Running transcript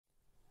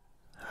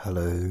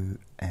Hello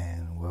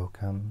and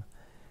welcome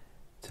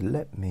to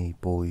Let Me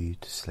Bore You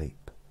to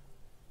Sleep.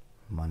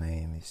 My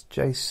name is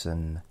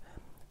Jason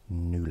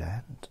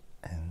Newland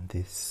and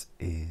this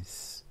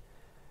is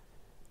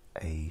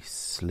a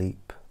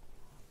sleep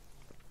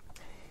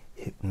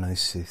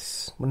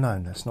hypnosis. Well, no,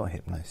 that's not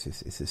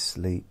hypnosis. It's a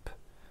sleep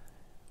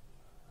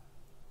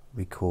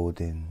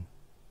recording,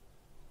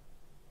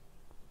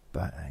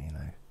 but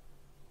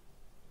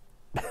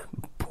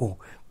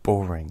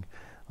boring.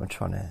 I'm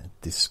trying to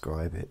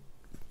describe it.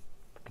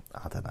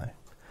 I don't know.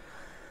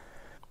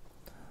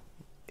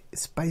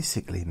 It's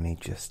basically me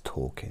just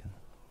talking.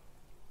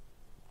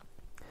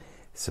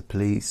 So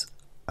please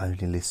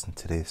only listen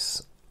to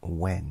this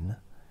when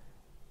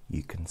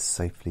you can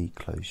safely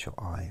close your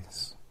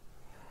eyes.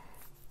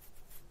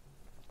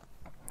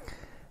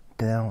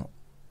 Now,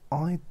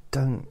 I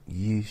don't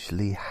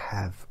usually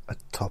have a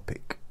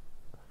topic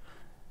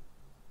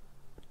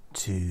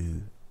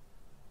to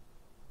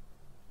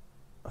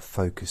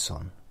focus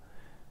on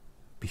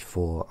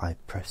before I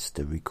press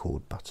the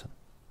record button.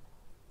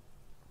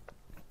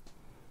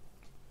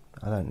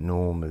 I don't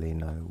normally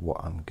know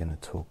what I'm going to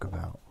talk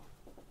about.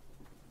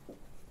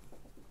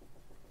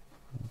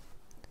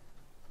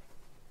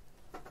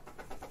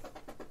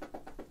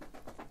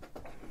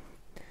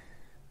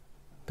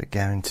 But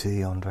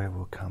guarantee Andre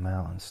will come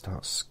out and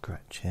start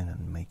scratching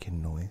and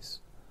making noise.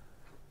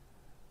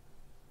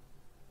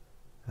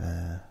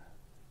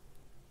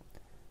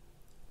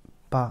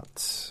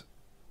 But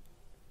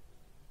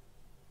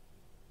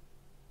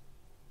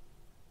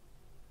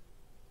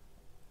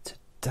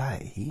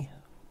today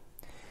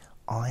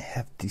I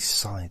have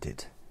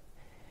decided,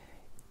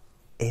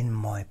 in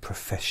my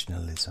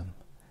professionalism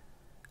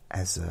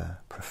as a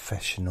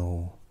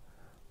professional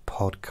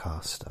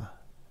podcaster,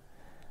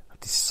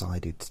 I've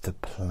decided to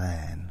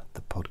plan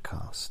the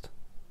podcast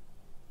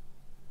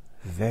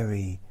with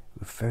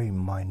very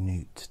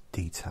minute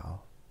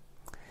detail.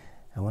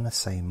 And when I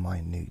say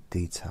minute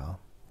detail,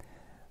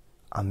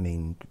 I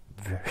mean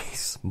very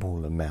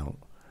small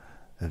amount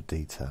of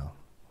detail.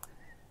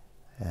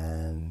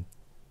 And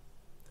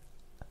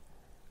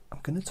I'm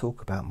going to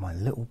talk about my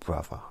little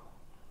brother,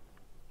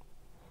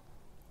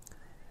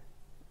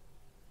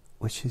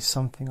 which is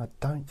something I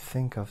don't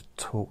think I've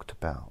talked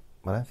about.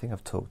 I don't think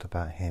I've talked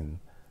about him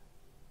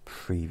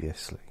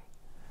previously.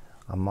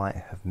 I might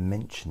have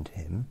mentioned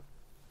him,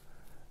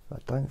 but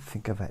I don't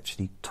think I've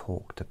actually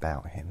talked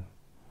about him.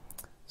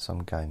 So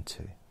I'm going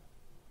to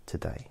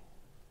today.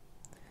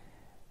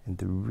 And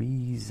the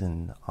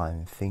reason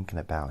I'm thinking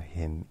about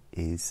him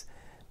is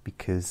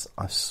because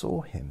I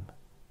saw him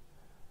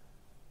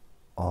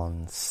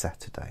on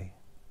Saturday.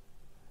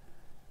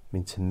 I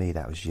mean, to me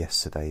that was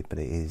yesterday, but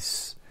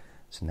it's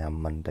now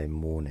Monday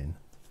morning.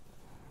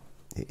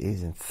 It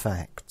is in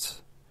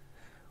fact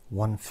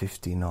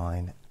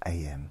 1:59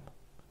 a.m.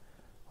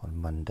 on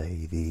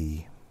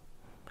Monday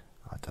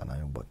I don't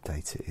know what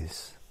date it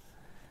is.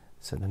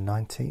 So the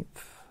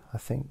 19th, I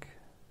think.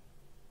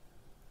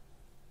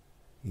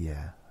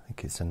 Yeah, I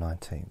think it's the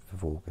 19th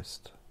of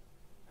August.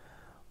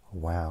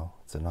 Wow,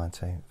 it's the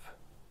 19th.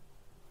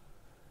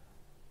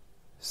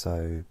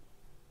 So,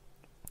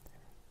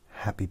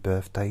 happy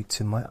birthday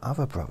to my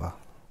other brother.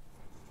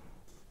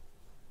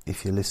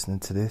 If you're listening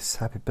to this,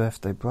 happy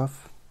birthday,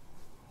 bruv.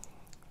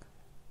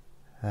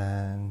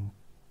 And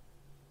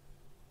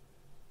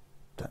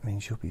that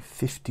means you'll be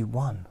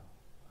 51.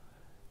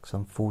 Because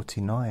I'm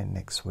 49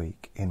 next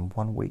week, in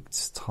 1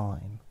 week's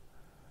time.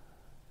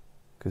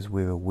 Because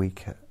we're a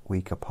week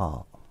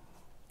apart.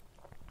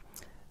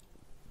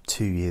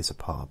 2 years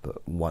apart,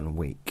 but 1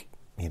 week,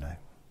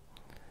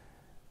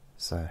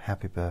 So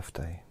happy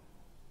birthday.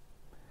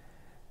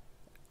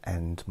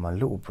 And my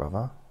little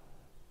brother,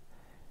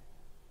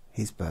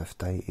 his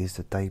birthday is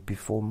the day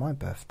before my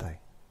birthday.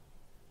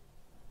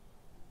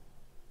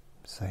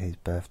 So his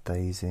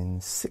birthday is in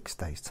 6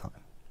 days'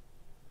 time.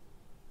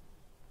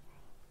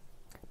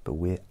 But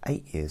we're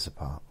 8 years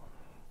apart.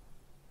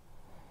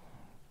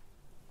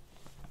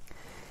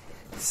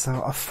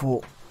 So I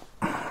thought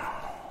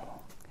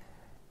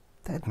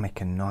that'd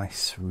make a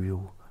nice,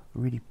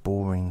 really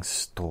boring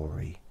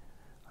story.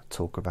 I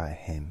talk about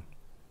him.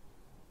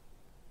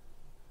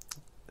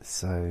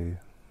 So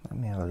let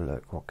me have a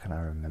look. What can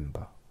I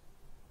remember?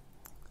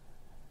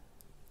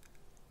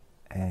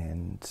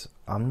 And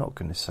I'm not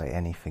going to say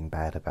anything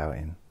bad about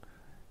him,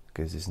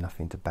 because there's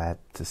nothing bad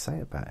to say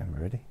about him,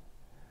 really.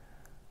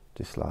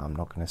 Just like I'm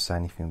not going to say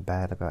anything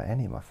bad about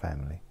any of my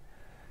family.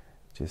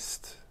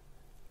 But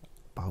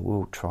I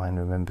will try and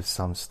remember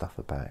some stuff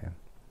about him.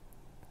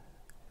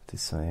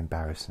 There's some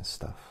embarrassing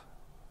stuff.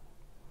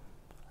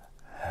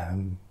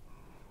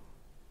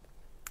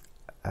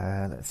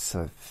 Let's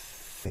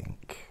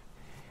think.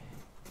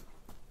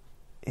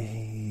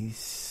 He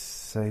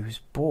was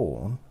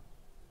born.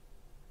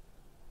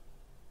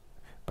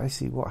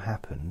 Basically, what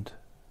happened?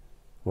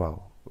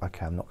 Well,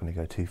 okay, I'm not going to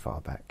go too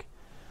far back,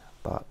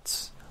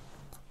 but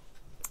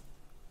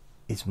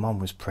his mum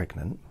was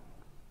pregnant,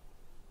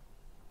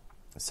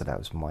 so that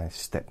was my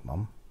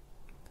stepmum,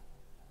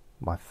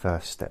 my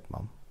first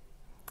stepmum,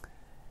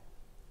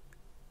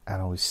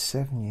 and I was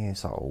 7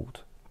 years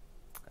old,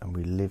 and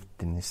we lived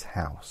in this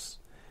house.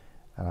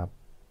 And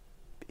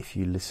if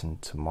you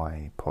listened to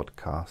my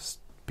podcast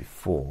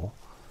before,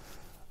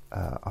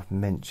 I've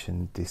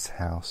mentioned this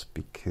house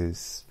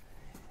because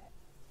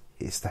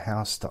it's the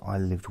house that I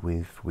lived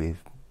with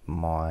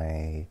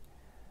my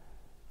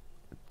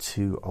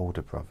 2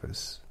 older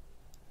brothers,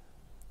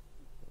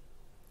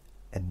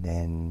 and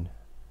then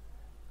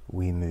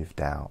we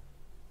moved out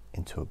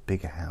into a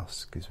bigger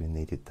house because we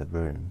needed the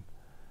room.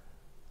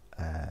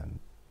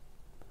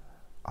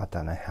 I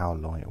don't know how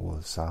long it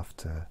was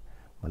after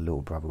my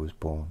little brother was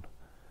born,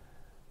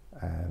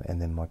 and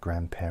then my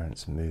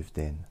grandparents moved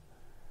in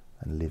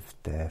and lived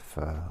there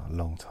for a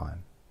long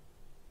time.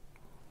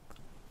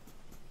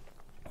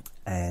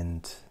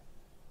 And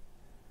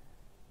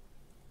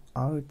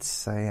I would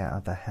say out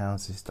of the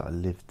houses that I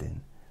lived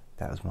in,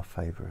 that was my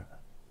favourite.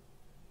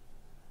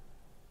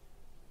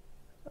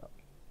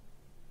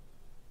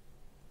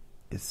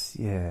 It's,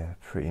 yeah,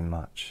 pretty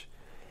much.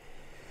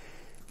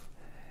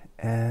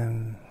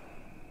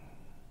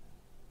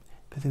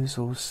 But there was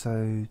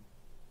also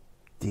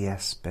the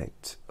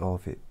aspect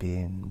of it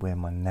being where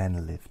my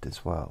nan lived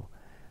as well.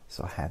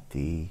 So I had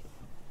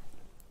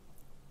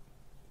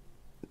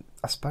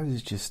I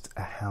suppose just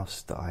a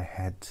house that I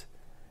had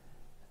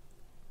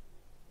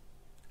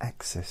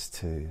access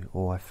to,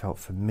 or I felt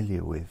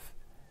familiar with,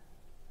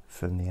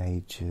 from the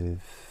age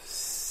of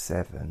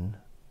 7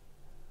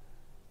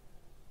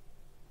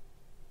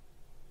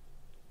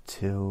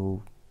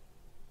 till,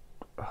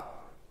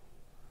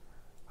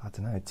 I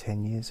don't know,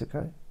 10 years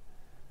ago.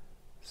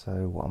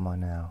 So what am I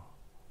now?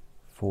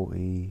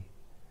 40,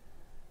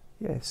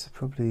 yes,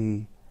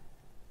 probably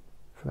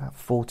for about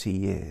 40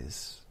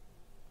 years.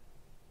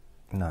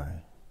 No.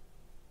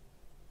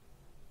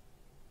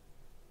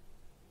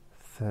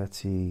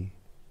 30,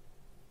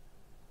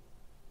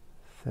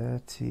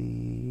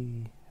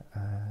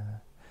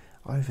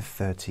 over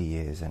 30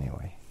 years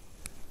anyway.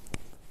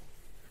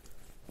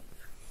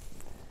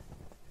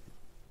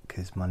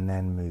 Because my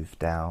nan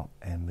moved out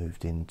and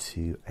moved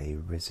into a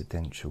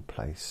residential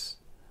place,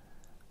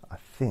 I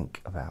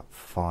think about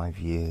 5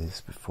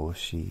 years before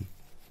she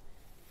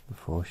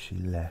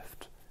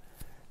left.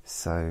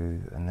 So,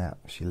 and that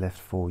she left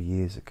 4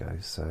 years ago,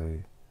 so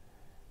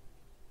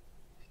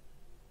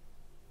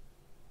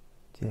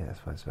yeah, I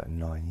suppose about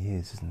 9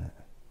 years, isn't it?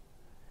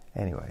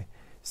 Anyway,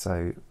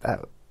 so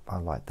that, I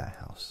like that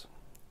house,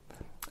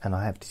 and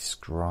I have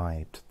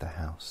described the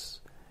house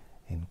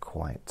in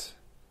quite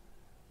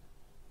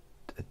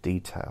a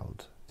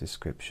detailed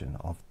description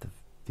of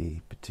the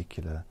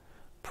particular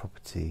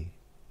property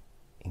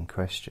in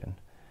question,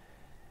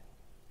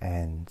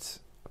 and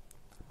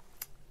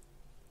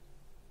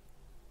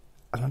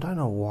I don't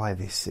know why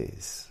this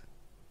is,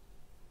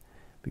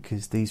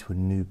 because these were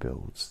new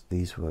builds.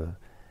 These were,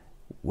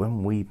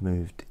 when we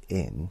moved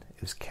in,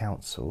 it was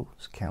council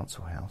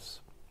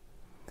house.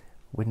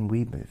 When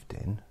we moved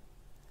in,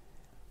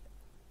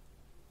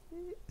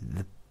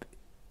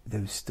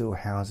 there was still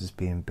houses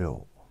being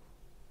built.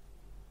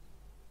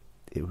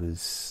 It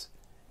was,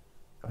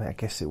 I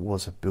guess it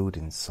was a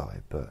building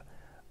site, but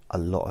a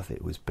lot of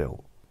it was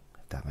built,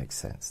 if that makes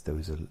sense.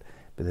 But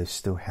there's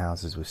still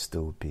houses were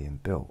still being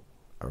built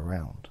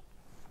around,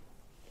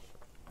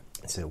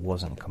 so it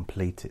wasn't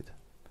completed,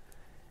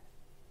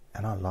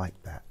 and I like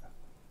that.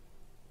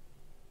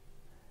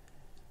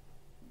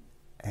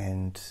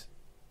 And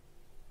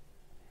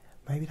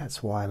maybe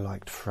that's why I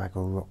liked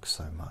Fraggle Rock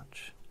so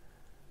much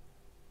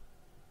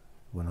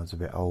when I was a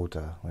bit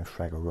older, when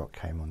Fraggle Rock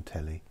came on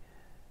telly,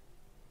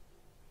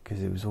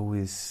 because it was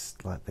always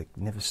like they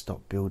never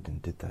stopped building,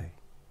 did they?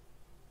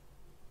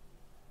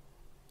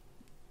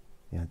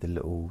 You know, the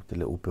little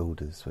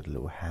builders with the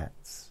little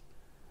hats.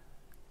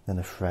 Then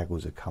the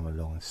Fraggles would come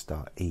along and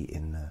start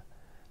eating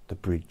the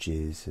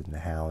bridges and the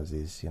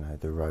houses, you know,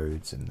 the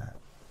roads and that.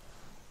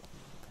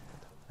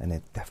 And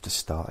they'd have to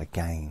start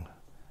again.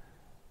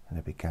 And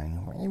they'd be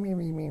going,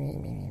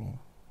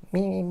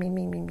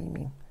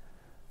 me.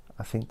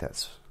 I think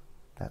that's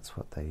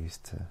what they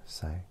used to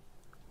say.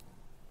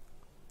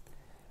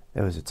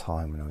 There was a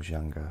time when I was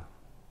younger,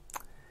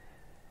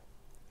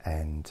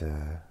 and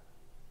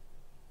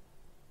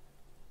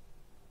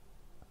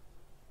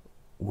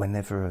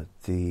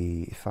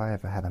if I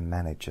ever had a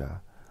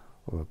manager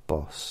or a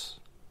boss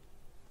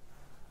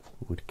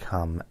would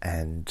come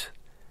and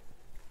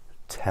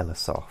tell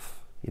us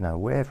off, you know,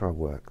 wherever I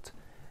worked,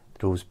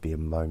 there'd always be a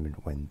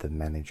moment when the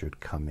manager would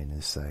come in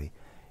and say,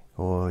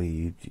 "Oh,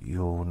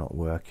 you're not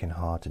working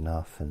hard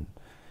enough, and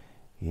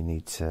you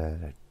need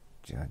to,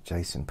 you know,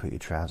 Jason, put your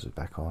trousers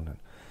back on,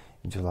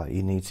 and you're like,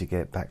 you need to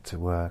get back to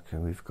work,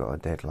 and we've got a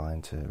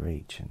deadline to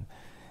reach," and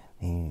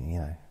you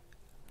know.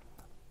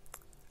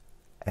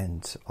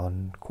 And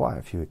on quite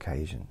a few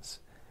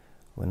occasions,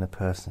 when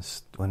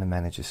the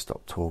manager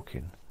stopped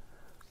talking,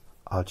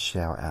 I'd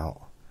shout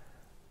out,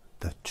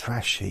 "The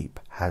trash heap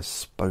has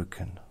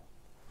spoken."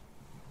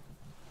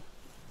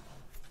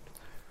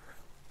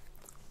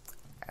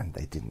 And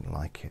they didn't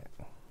like it.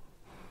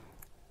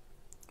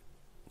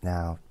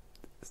 Now,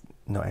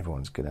 not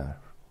everyone's gonna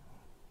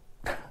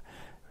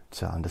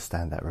to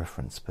understand that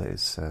reference, but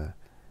it's a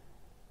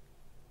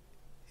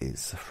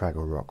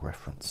Fraggle Rock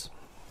reference.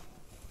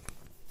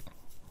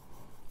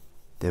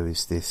 There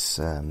is this,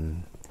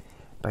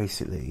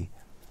 basically,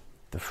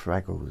 the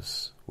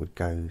Fraggles would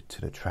go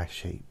to the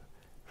trash heap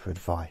for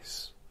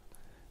advice,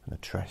 and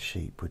the trash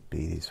heap would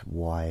be this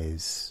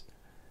wise.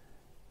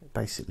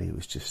 Basically, it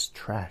was just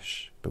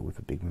trash, but with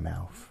a big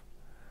mouth,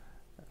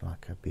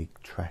 like a big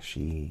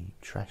trashy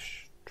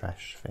trash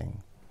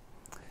thing.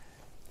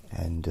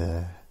 And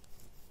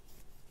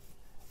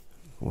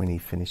when he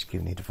finished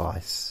giving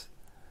advice,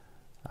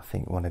 I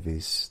think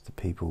the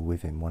people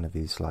with him, one of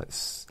his, like,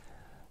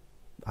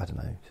 I don't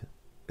know,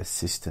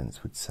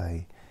 assistants would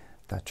say,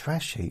 "The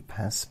trash heap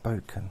has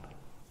spoken."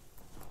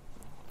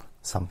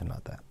 Something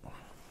like that.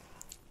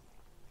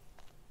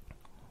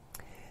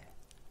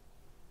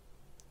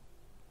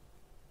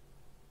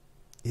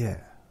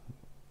 Yeah.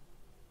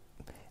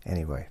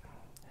 Anyway,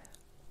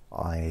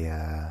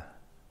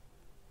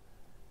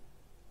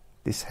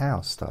 this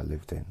house that I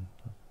lived in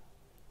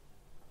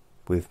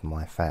with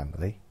my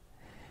family,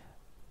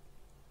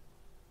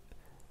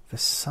 for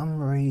some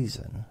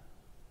reason,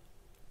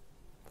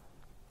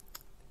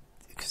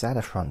 because it had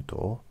a front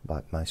door,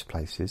 like most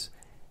places,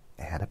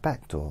 it had a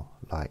back door,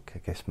 like I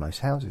guess most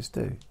houses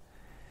do.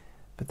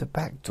 But the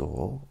back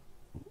door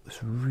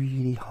was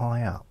really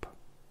high up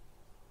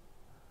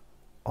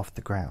off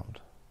the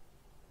ground.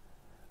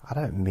 I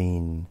don't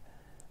mean,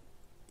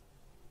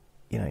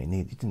 you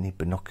didn't need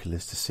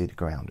binoculars to see the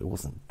ground. It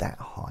wasn't that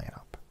high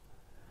up.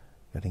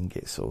 I didn't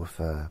get sort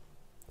of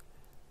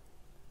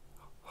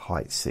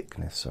height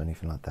sickness or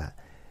anything like that.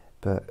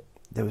 But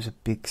there was a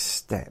big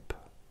step,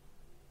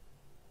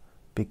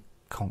 big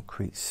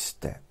concrete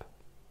step.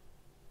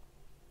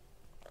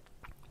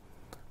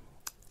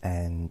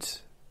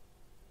 And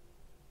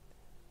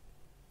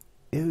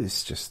it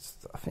was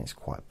just, I think it's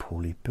quite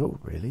poorly built,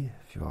 really,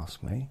 if you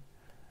ask me.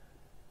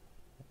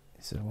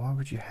 He said, "Why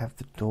would you have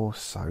the door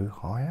so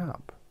high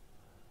up?"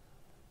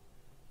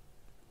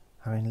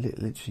 I mean,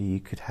 literally, you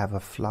could have a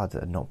flood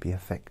and not be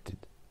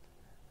affected.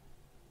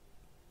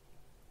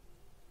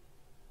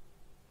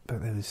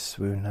 But we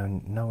were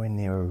nowhere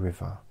near a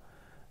river,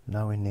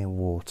 nowhere near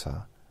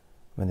water,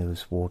 when there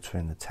was water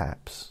in the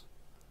taps.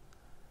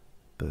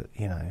 But,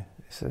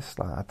 it's just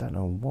like, I don't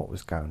know what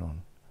was going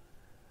on.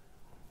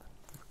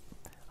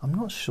 I'm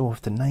not sure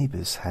if the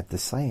neighbours had the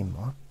same.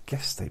 I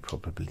guess they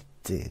probably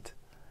did,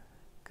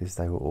 because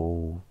they were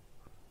all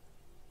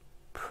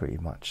pretty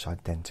much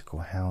identical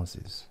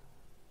houses.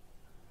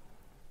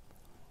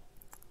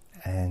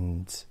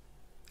 And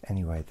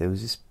anyway, there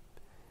was this.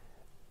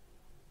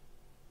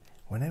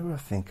 Whenever I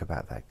think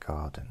about that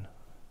garden,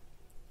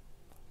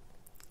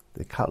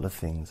 the couple of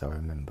things I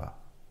remember.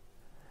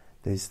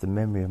 There's the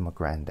memory of my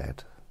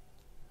granddad,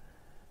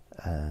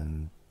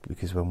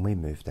 because when we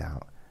moved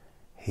out,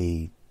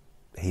 he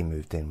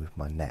moved in with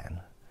my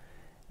nan,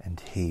 and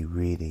he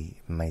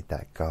really made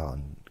that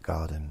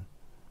garden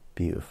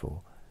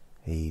beautiful.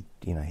 He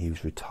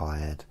was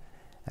retired,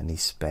 and he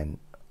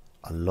spent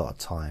a lot of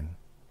time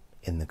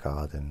in the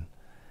garden,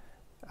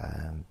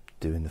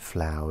 doing the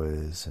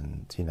flowers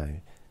and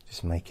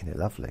just making it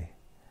lovely.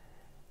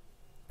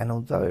 And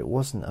although it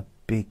wasn't a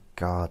big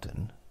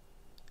garden,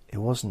 it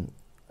wasn't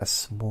a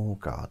small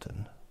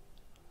garden,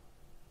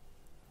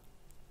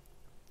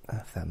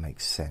 if that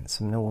makes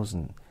sense. I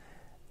mean,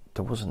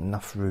 there wasn't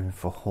enough room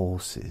for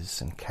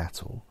horses and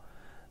cattle,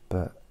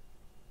 but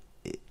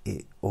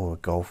or a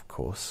golf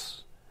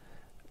course,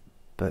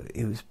 but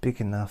it was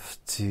big enough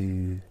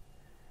to.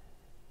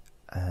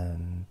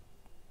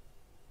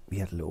 We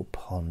had a little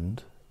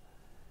pond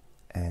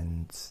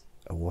and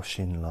a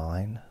washing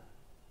line,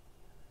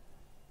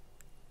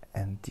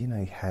 and he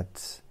had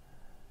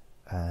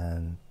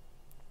a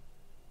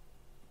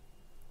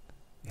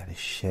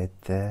shed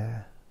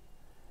there.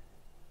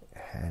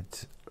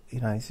 It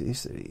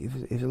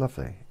was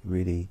lovely,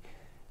 really.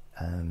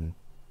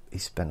 He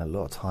spent a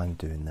lot of time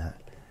doing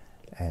that,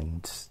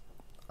 and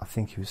I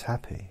think he was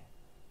happy.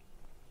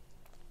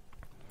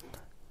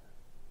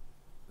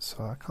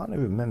 So I kind of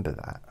remember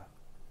that.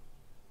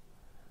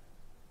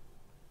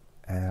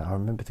 And I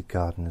remember the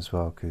garden as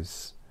well,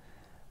 because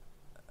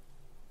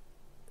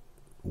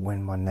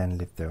when my nan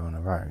lived there on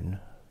her own,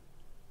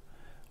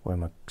 when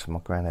my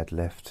granddad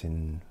left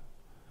in,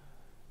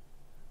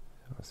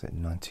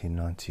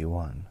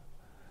 1991,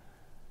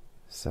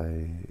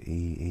 so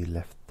he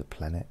left the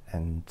planet,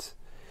 and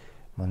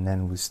my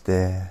nan was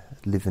there,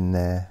 living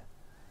there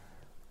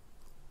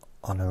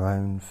on her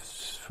own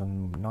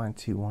from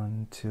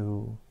 91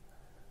 till,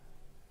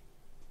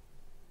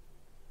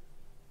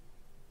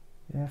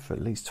 for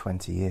at least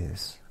 20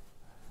 years.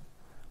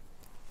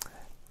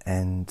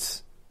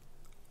 And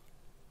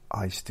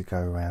I used to go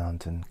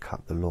around and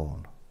cut the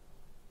lawn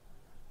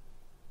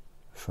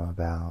from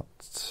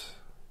about,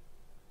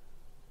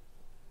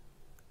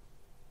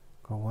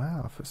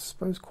 I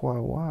suppose quite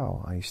a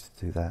while. I used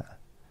to do that.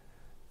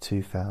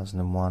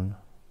 2001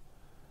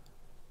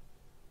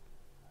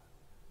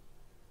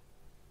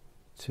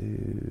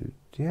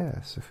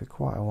 so for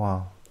quite a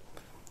while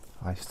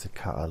I used to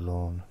cut a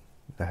lawn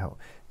the help,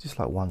 just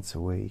like once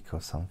a week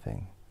or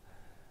something.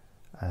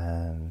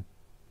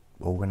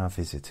 Or when I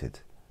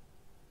visited,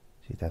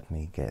 she'd have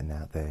me getting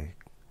out there.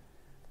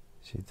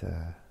 She'd,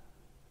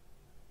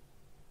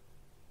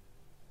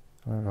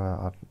 whenever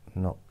I'd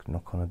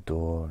knock on a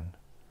door, and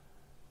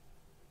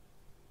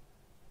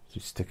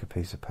she'd stick a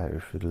piece of paper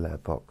through the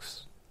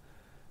letterbox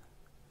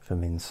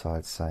from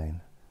inside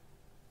saying,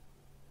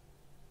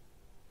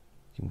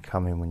 "You can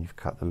come in when you've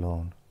cut the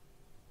lawn."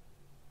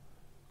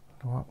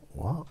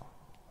 What?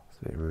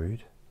 That's a bit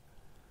rude.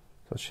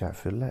 So I shout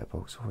through the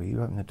letterbox, "Oh,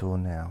 you open the door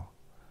now,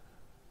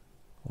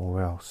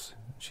 or else."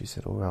 She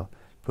said, "Or else,"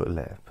 put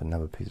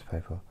another piece of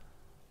paper,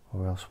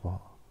 "Or else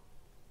what?"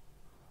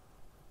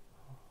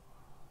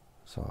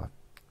 So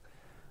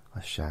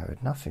I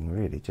shouted, "Nothing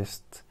really,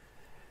 just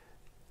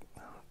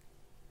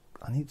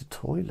I need the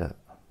toilet."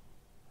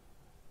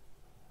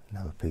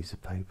 Another piece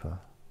of paper.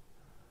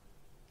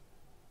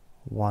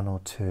 "One or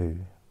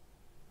two?"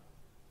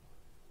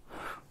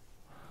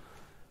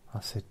 I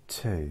said,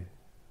 "Two."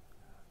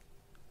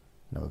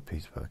 Another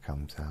piece of paper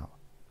comes out.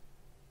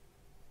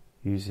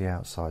 "Use the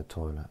outside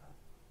toilet."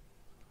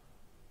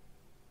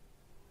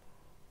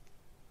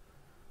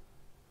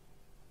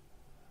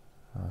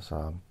 So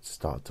I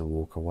start to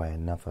walk away.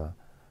 Another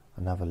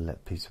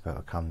piece of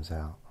paper comes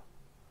out.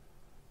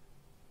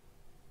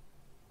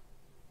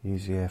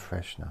 "Use the air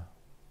freshener."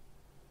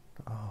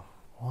 Oh,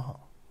 what?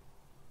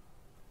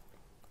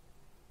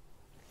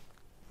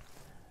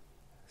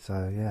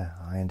 So yeah,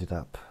 I ended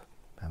up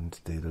having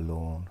to do the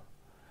lawn.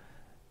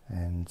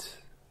 And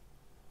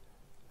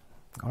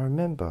I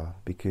remember,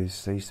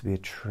 because there used to be a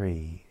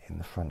tree in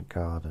the front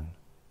garden,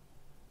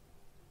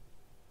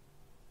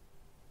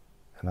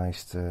 and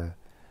I'd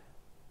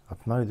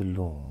mow the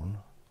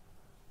lawn,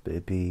 but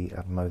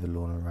I'd mow the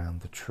lawn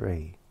around the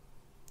tree.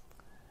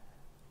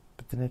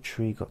 But then the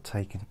tree got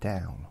taken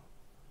down,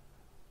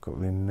 got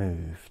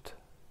removed.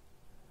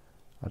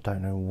 I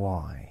don't know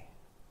why.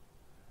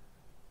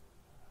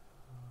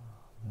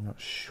 I'm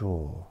not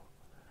sure.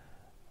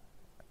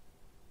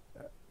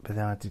 But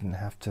then I didn't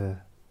have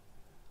to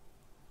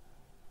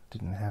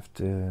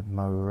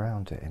mow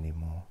around it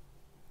anymore.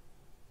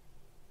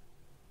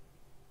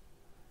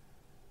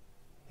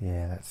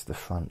 Yeah, that's the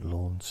front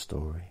lawn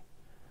story.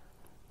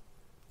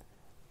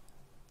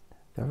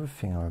 The other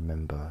thing I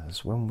remember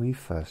is when we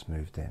first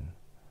moved in,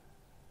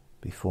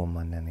 before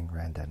my nan and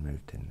granddad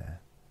moved in there,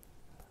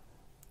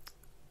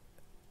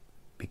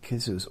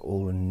 because it was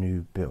all a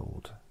new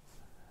build,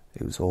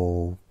 it was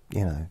all,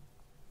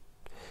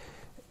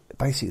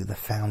 basically the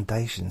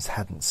foundations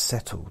hadn't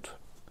settled.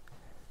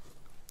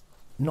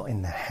 Not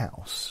in the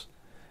house.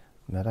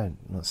 I'm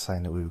not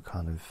saying that we were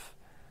kind of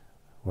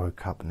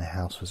woke up and the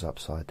house was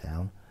upside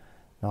down.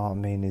 No, what I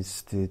mean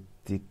is the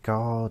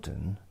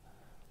garden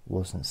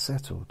wasn't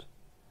settled.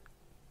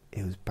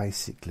 It was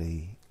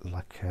basically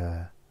like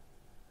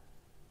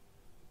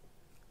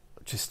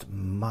just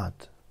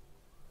mud,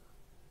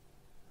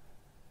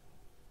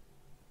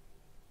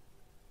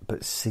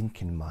 but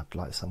sinking mud,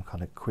 like some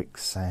kind of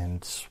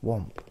quicksand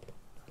swamp.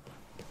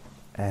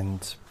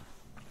 And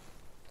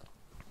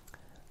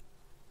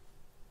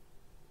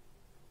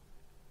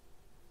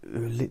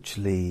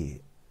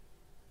literally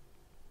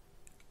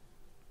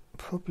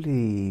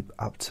probably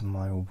up to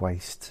my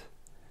waist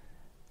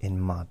in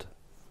mud,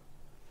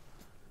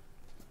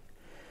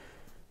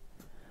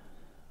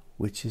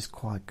 which is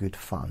quite good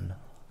fun,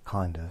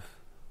 kind of.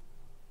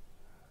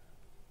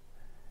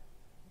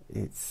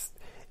 It's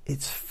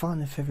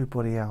fun if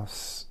everybody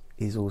else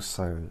is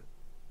also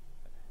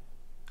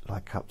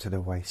like up to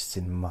their waists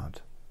in mud.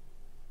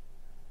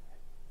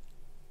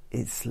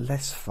 It's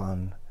less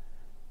fun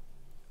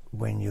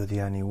when you're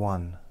the only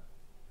one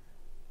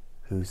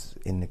who's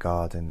in the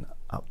garden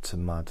up to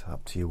mud,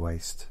 up to your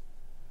waist,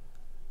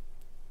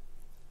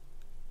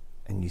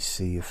 and you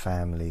see your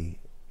family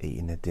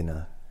eating their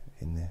dinner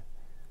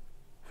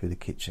through the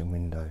kitchen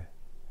window,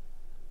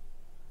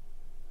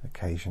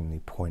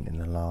 occasionally pointing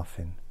and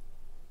laughing.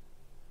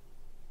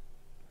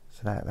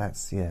 So that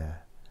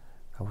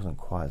wasn't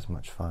quite as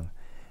much fun.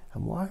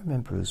 And what I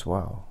remember as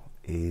well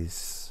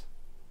is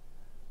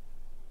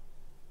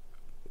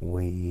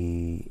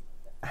we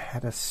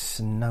had a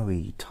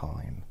snowy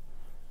time.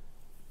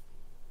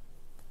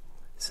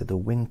 So the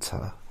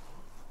winter,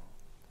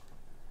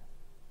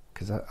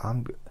 because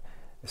I'm,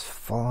 as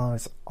far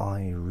as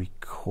I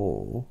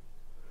recall,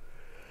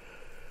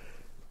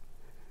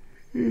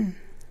 as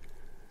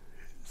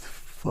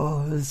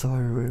far as I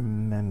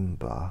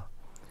remember,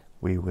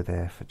 we were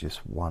there for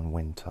just one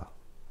winter.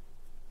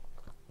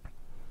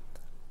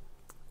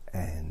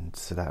 And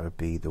so that would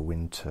be the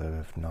winter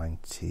of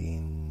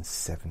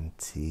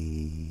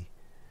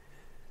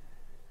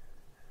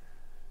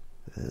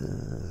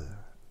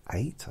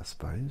 1978, I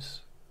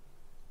suppose.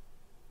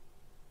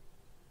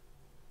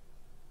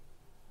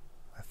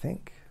 I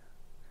think.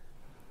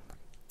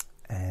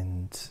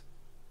 And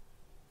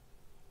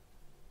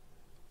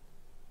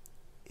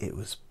it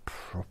was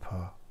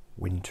proper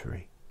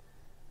wintry.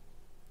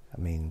 I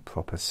mean,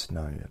 proper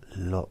snow,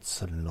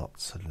 lots and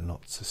lots and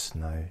lots of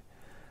snow.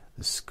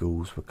 the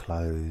schools were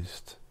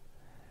closed.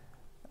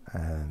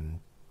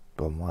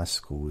 Well, my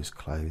school was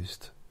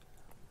closed.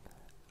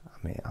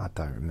 I mean, I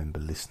don't remember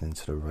listening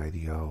to the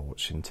radio or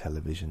watching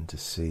television to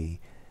see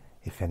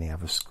if any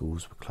other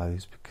schools were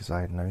closed because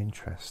I had no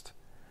interest.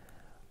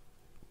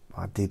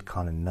 I did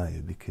kind of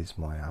know because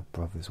my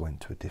brothers went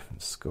to a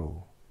different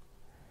school.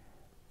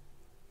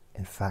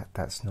 In fact,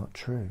 that's not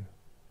true.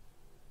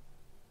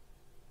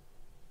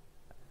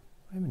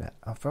 Wait a minute,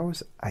 if I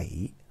was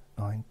 8,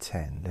 9,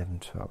 10, 11,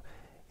 12,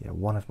 yeah,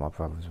 one of my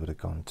brothers would have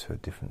gone to a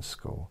different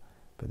school,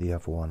 but the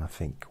other one I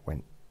think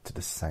went to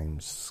the same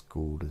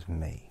school as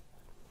me.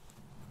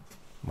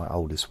 My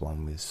oldest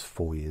one was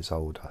 4 years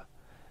older,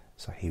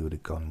 so he would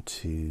have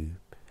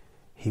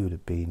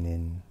been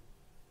in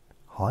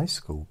high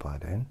school by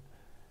then,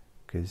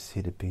 because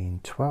he'd have been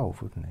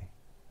 12, wouldn't he?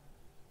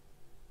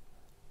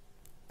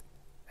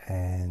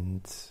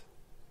 And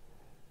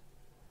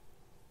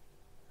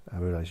I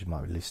realise you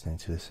might be listening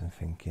to this and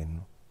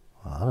thinking,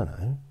 well, I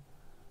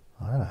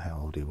don't know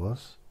how old he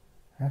was.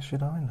 How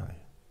should I know?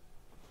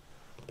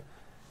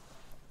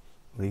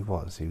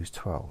 Well, he was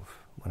 12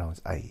 when I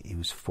was 8. He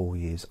was 4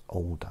 years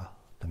older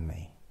than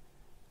me.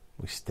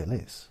 He still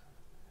is.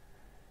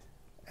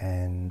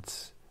 And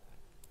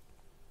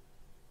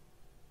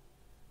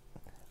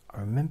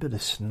I remember the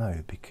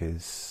snow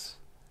because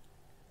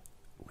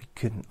we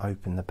couldn't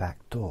open the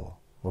back door.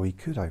 Well, we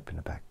could open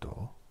the back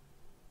door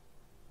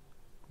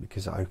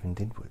because it opened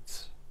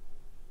inwards.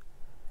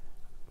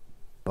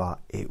 But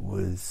it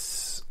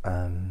was...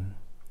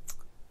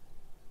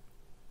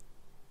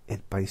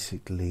 it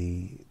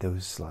basically, there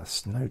was like a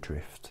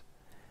snowdrift,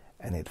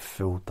 and it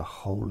filled the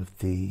whole of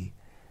the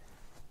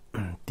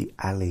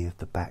alley of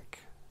the back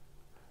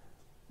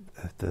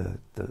of the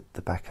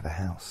back of the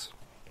house,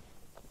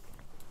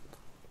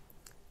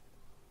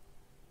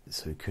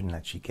 so we couldn't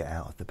actually get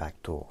out of the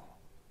back door.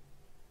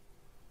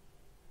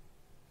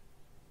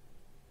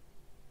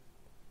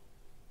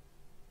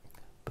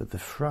 But the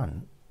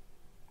front,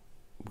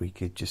 we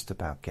could just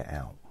about get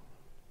out,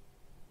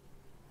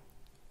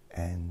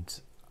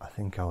 and I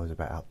think I was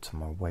about up to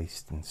my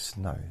waist in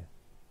snow,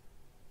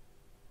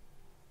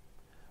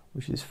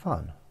 which is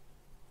fun.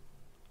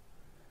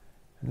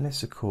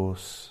 Unless, of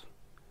course,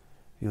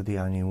 you're the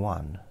only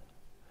one.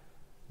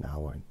 No, I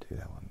won't do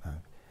that one,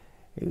 no.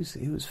 It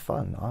was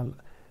fun.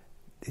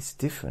 It's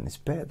different. It's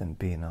better than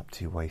being up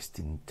to your waist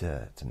in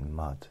dirt and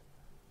mud.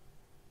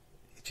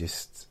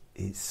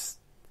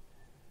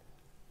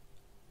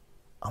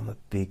 I'm a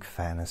big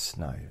fan of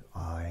snow.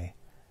 I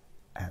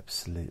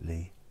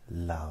absolutely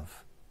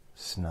love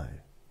snow.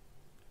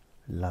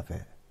 Love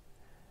it.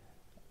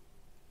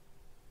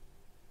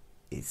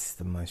 It's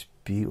the most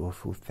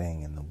beautiful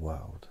thing in the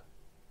world.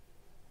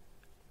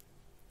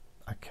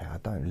 Okay, I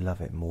don't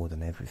love it more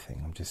than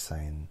everything. I'm just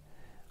saying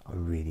I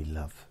really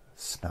love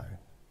snow.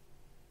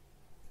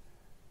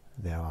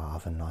 There are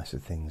other nicer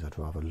things I'd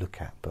rather look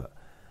at, but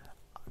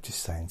I'm just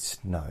saying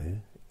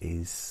snow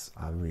is,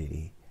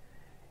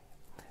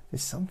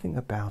 there's something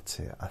about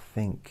it. I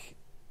think,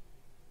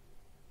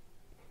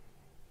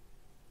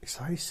 because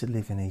I used to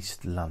live in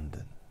East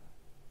London,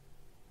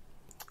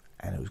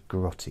 and it was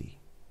grotty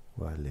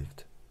where I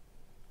lived.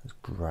 It was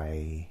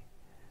grey,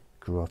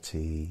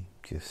 grotty,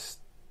 just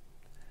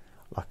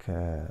like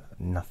a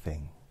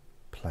nothing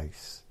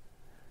place,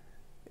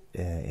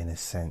 in a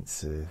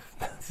sense of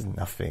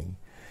nothing.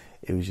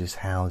 It was just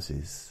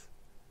houses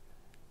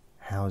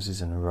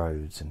and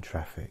roads and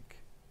traffic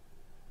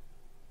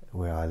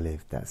where I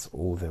lived. That's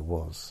all there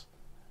was,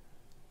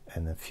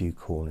 and a few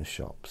corner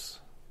shops.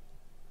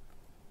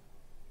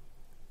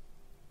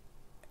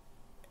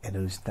 And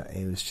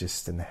it was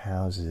just, and the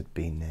houses had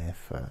been there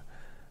for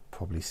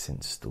probably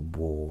since the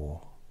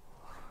war,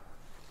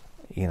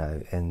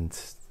 and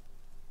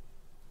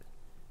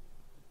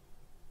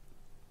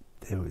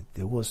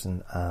there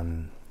wasn't,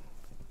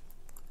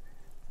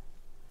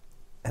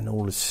 and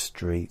all the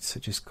streets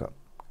had just got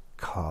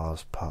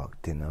cars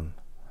parked in them,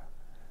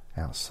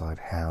 outside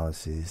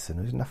houses, and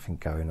there was nothing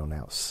going on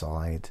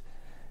outside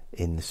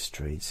in the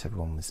streets.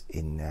 Everyone was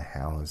in their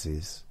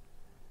houses.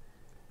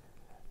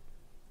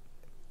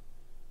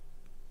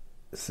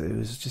 So it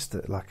was just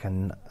like a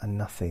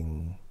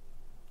nothingness,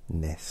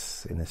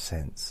 in a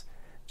sense.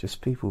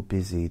 Just people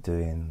busy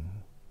doing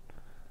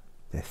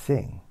their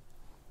thing.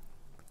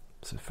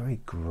 So very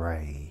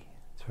grey.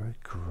 It's very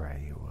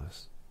grey, it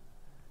was.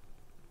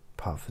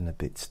 Apart from the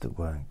bits that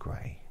weren't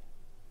grey.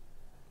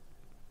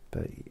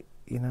 But,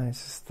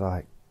 it's just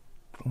like...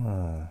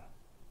 But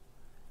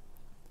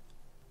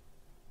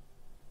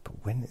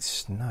when it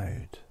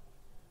snowed,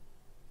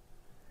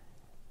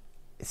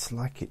 it's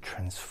like it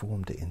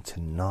transformed it into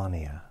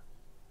Narnia.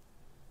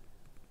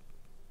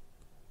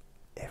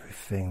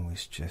 Everything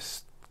was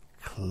just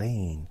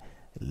clean.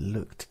 It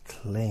looked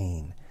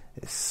clean.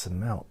 It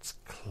smelt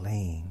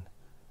clean.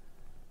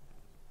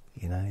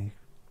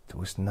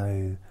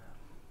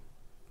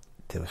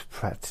 There was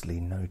practically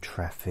no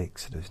traffic,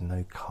 so there was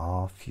no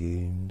car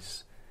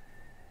fumes.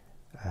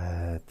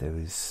 There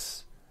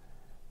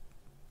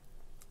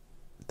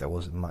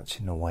wasn't much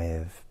in the way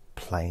of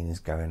planes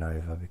going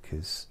over,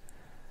 because,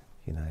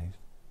 you know,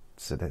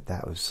 so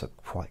that was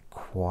quite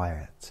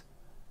quiet.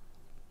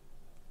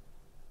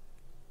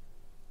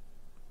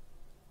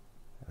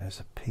 There's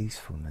a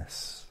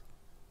peacefulness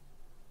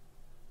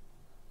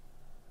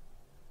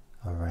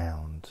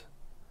around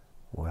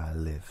where I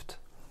lived,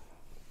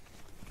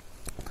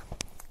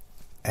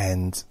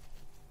 and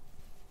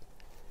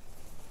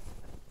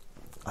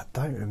I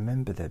don't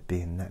remember there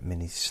being that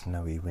many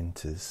snowy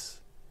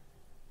winters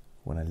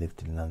when I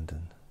lived in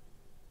London.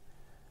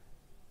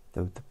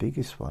 The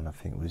biggest one, I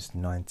think, was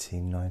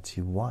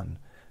 1991,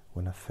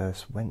 when I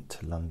first went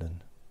to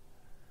London.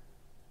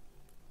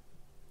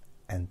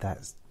 And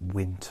that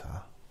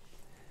winter,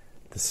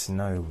 the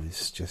snow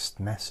was just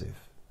massive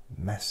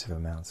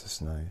amounts of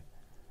snow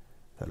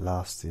that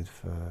lasted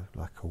for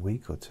like a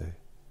week or two.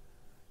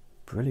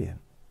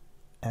 Brilliant.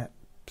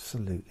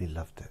 Absolutely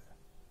loved it.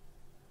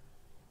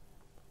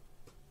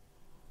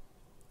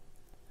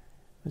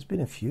 There's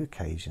been a few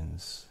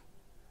occasions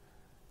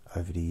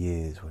over the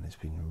years when it's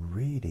been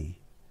really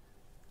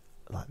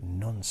like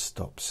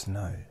non-stop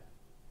snow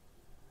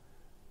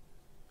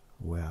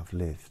where I've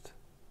lived.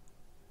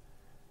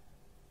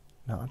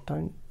 Now, I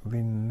don't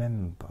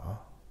remember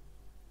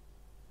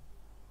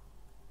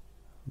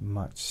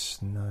much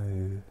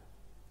snow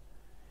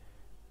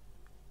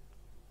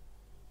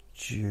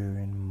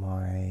during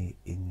my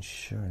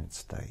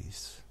insurance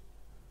days,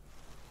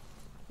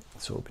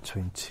 sort of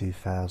between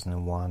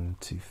 2001 and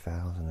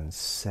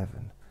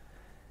 2007.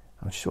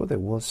 I'm sure there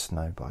was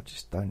snow, but I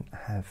just don't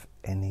have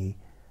any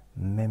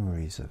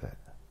memories of it.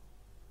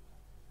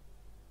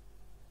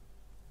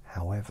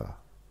 However,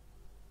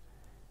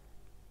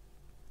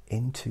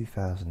 in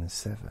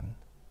 2007,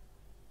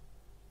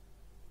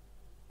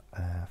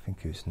 I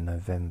think it was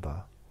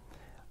November,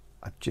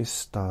 I just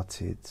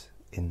started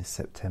in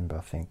September,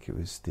 I think it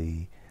was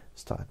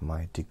started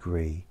my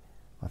degree,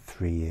 my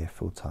 3-year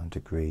full-time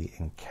degree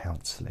in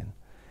counselling.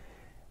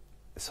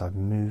 So I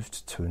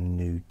moved to a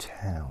new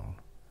town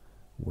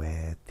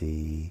where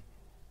the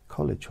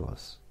college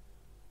was.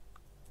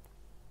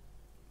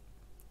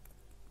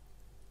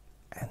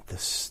 And the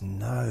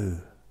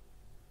snow,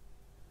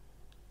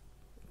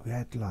 we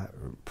had like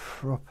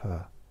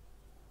proper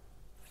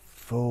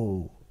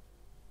full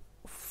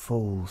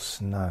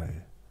snow,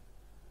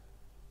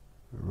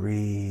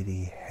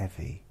 really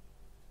heavy.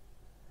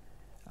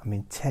 I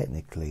mean,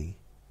 technically,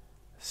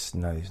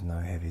 snow's no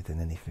heavier than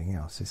anything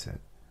else, is it?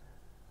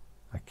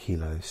 A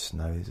kilo of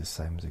snow is the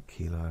same as a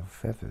kilo of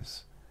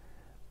feathers.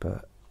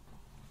 But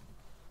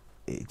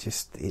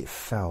it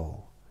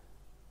fell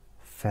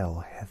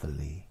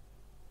heavily.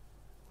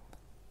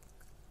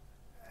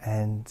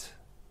 And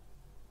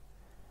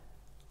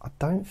I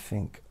don't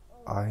think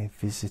I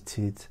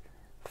visited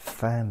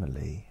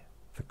family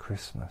for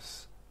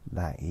Christmas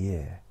that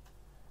year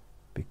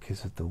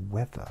because of the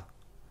weather,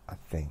 I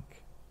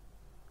think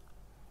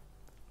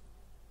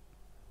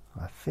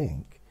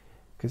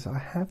because I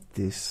have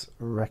this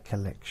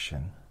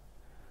recollection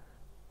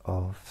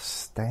of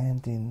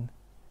standing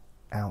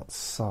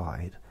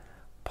outside,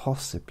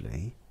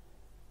 possibly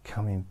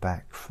coming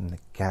back from the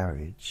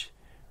garage,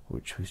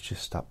 which was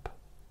just up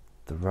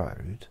the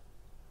road,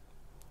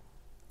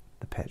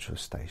 the petrol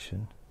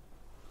station,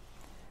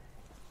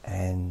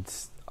 and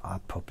I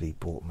probably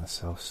bought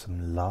myself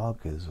some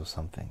lagers or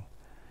something,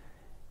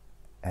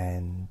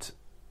 and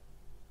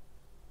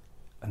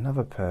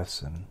another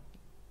person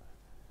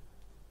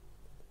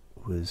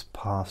was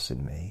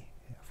passing me.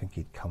 I think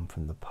he'd come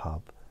from the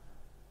pub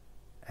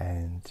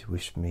and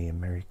wished me a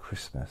Merry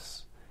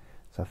Christmas.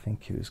 So I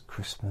think it was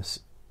Christmas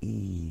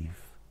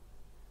Eve,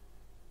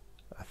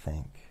 I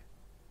think.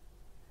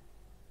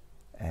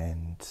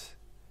 And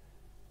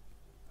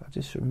I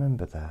just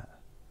remember that.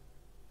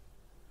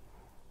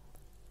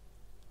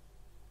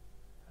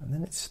 And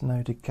then it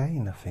snowed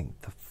again, I think,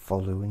 the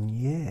following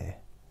year,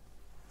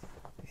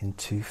 in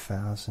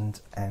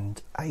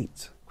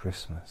 2008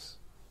 Christmas.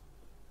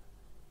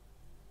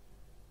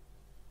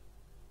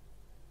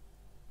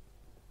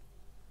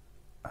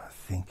 I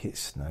think it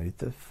snowed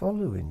the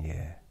following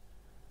year,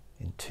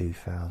 in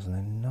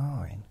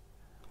 2009.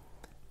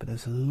 But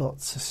there's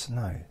lots of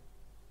snow,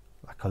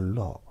 like a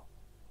lot,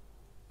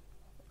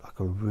 like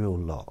a real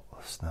lot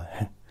of snow.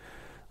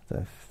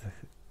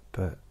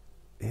 But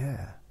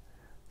yeah,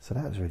 so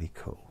that was really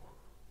cool.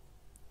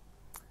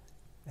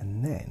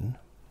 And then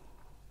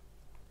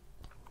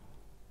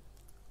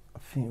I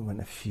think it went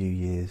a few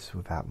years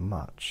without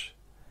much.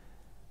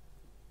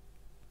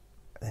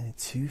 Then in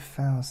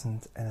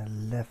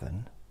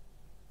 2011,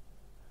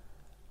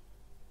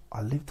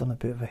 I lived on a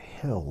bit of a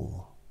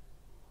hill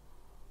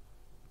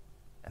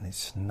and it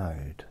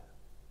snowed.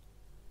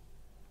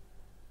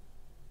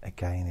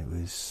 Again, it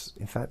was,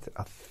 in fact,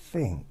 I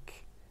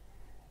think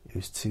it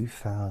was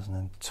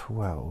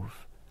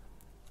 2012,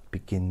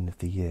 beginning of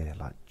the year,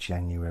 like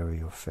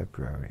January or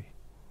February.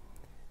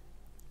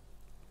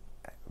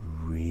 It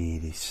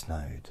really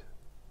snowed.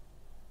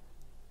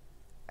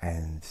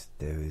 And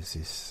there was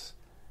this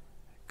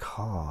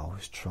car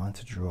was trying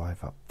to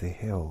drive up the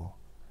hill,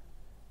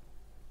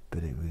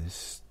 but it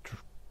was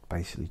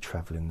basically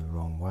travelling the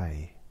wrong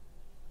way.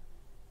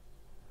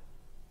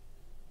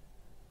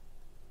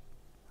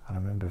 And I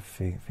remember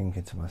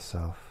thinking to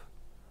myself,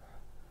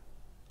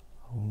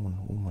 I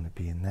wouldn't want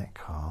to be in that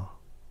car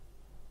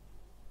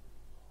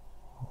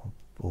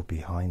or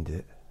behind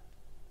it.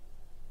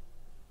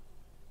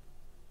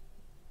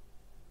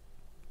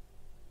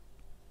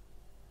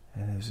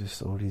 And there's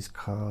just all these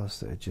cars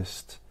that had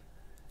just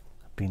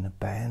been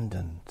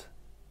abandoned.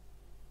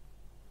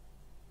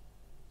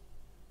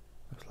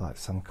 It was like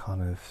some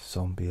kind of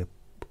zombie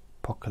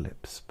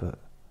apocalypse, but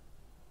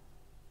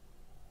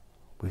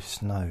with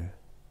snow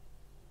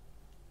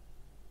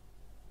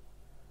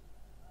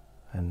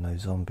and no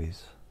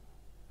zombies.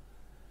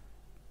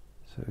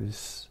 So it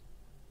was...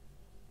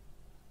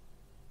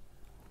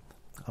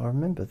 I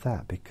remember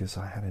that because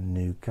I had a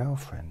new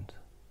girlfriend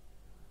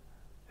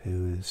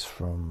who is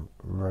from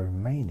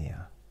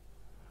Romania,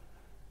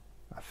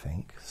 I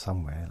think,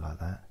 somewhere like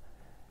that,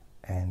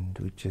 and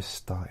we just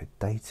started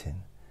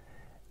dating,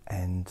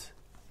 and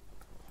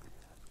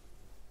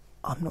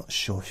I'm not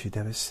sure she'd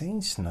ever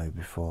seen snow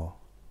before,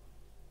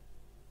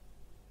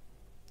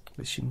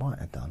 but she might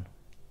have done.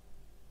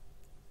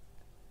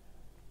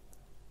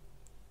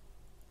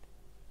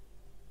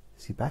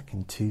 See, back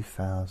in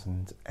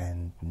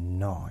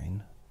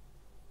 2009,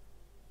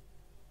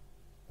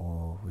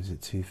 or was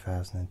it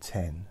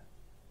 2010?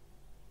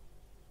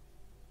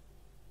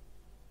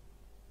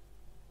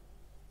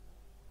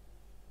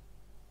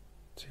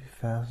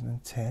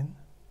 2010,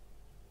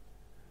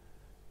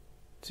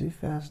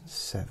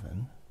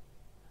 2007,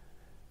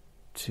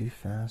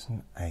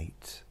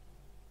 2008,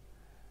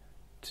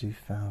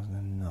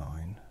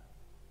 2009.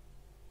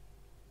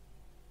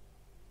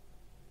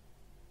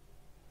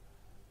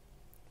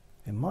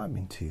 It might have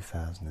been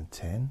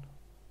 2010.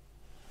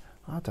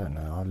 I don't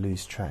know, I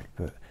lose track,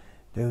 but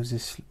there was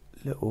this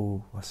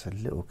little, I said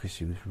little because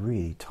she was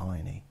really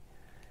tiny,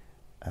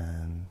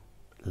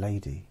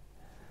 lady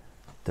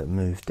that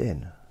moved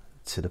in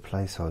to the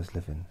place I was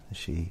living.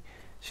 She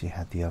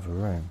had the other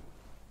room,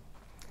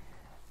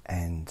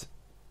 and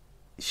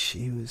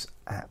she was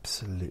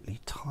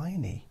absolutely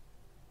tiny.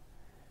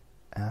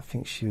 And I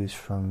think she was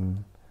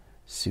from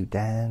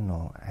Sudan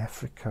or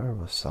Africa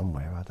or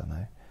somewhere, I don't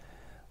know.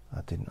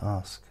 I didn't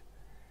ask.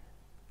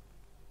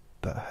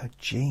 But her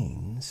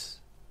jeans,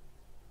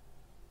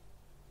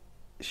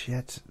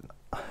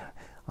 I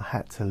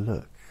had to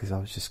look because I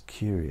was just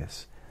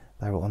curious.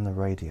 They were on the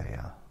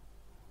radiator.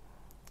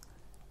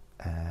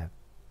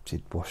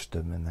 She'd washed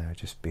them and they were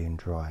just being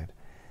dried.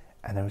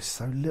 And they were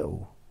so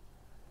little.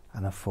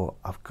 And I thought,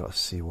 I've got to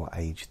see what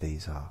age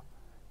these are.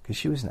 Because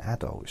she was an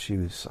adult. She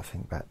was, I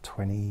think, about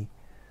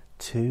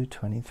 22,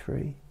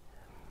 23.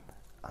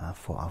 And I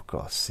thought, I've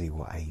got to see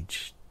what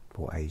age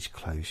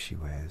clothes she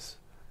wears.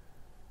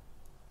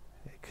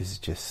 Because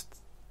it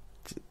just...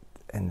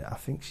 And I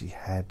think she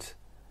had...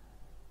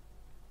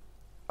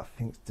 I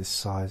think the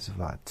size of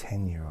like a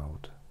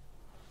 10-year-old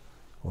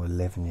or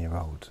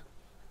 11-year-old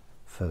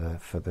for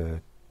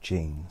the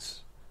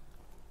jeans.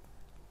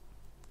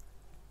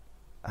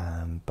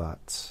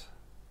 But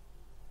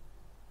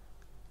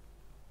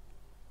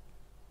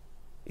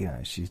you know,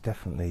 she's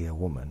definitely a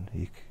woman.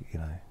 You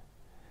know,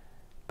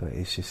 but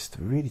it's just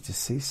really to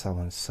see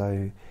someone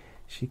so.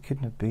 She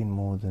couldn't have been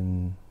more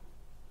than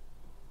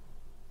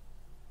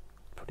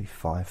probably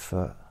 5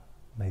 foot,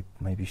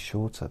 maybe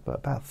shorter, but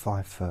about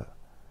 5 foot.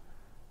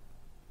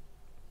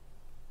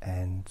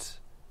 And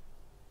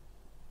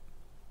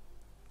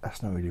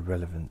that's not really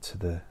relevant to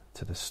the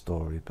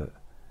story, but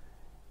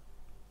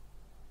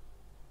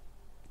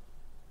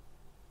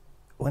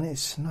when it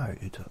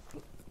snowed,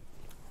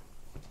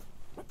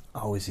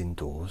 I was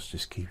indoors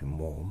just keeping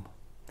warm,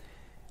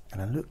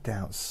 and I looked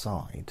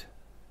outside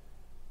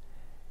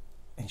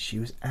and she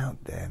was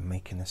out there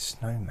making a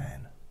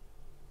snowman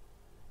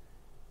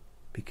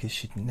because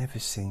she'd never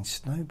seen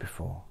snow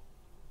before.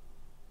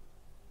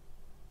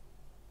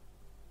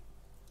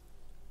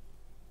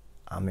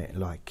 I mean,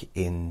 like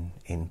in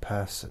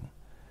person.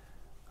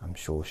 I'm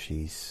sure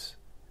she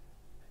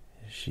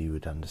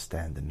would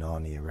understand the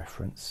Narnia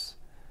reference,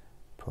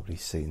 probably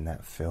seen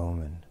that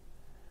film, and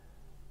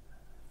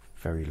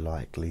very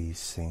likely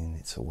seen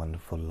It's a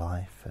Wonderful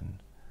Life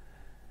and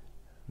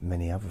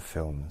many other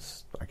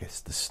films. I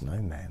guess The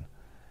Snowman.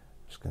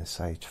 I was going to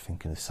say,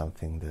 thinking of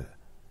something that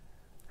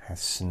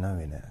has snow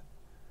in it.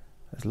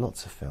 There's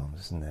lots of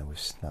films, isn't there, with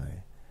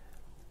snow?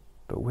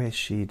 But where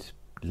she'd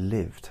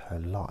lived her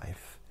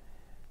life,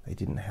 they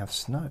didn't have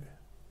snow.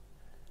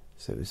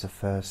 So it was the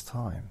first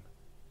time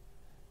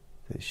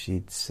that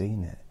she'd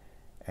seen it,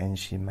 and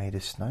she made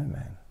a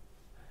snowman.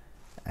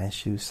 And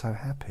she was so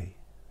happy.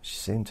 She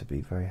seemed to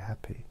be very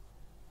happy.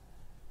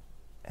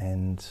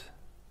 And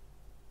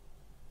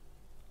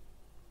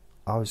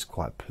I was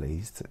quite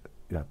pleased,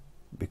 you know,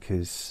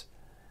 because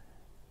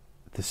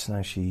the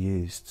snow she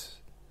used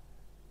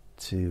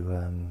to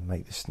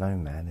make the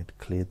snowman had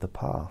cleared the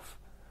path,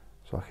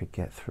 so I could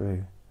get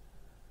through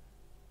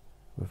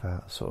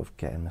without sort of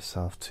getting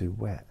myself too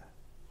wet.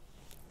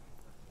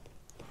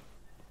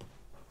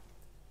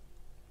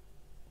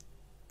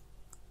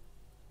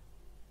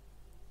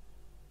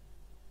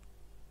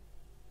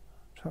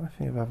 trying to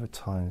think of other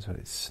times when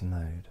it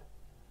snowed.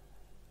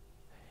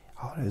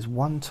 Oh, there was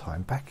one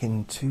time back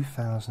in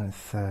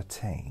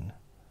 2013,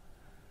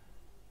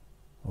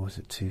 or was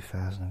it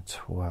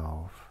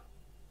 2012?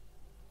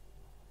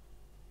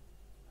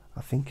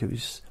 I think it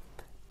was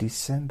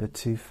December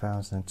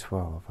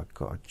 2012. I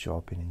got a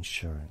job in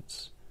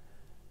insurance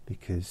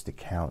because the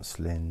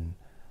counselling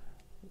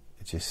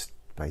just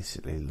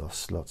basically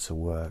lost lots of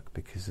work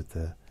because of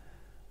the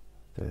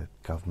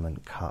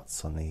government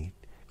cuts on the.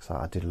 So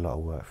I did a lot of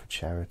work for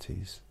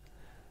charities,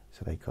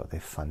 so they got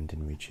their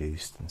funding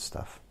reduced and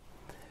stuff.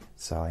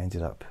 So I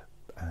ended up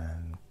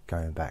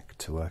going back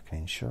to work in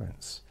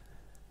insurance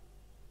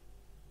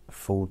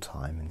full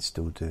time and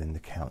still doing the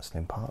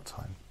counselling part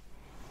time.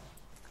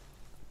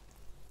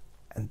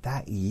 And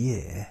that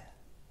year,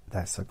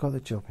 I got the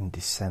job in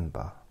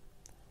December,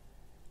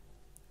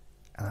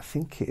 and I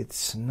think it had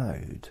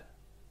snowed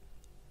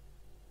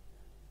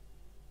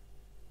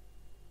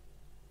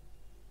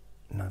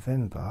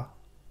November,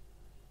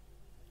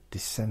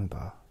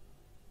 December,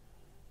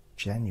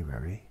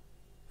 January,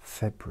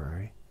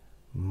 February,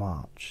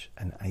 March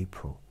and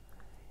April.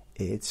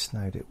 It had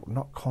snowed,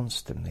 not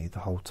constantly the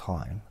whole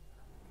time,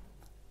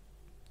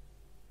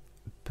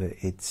 but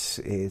it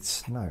had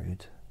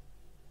snowed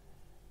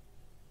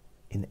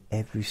in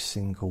every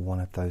single one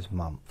of those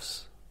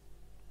months.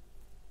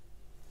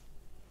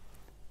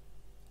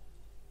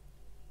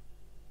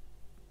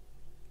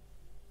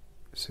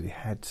 So we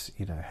had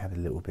a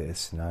little bit of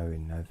snow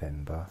in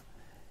November,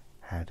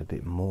 had a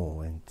bit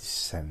more in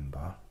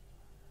December,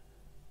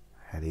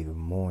 had even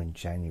more in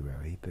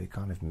January, but it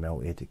kind of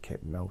melted, it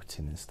kept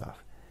melting and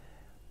stuff.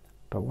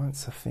 But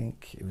once I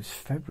think it was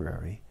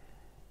February,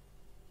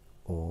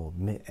 or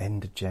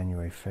end of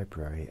January,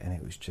 February, and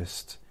it was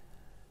just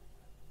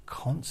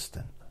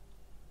constant.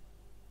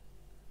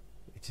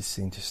 It just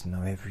seemed to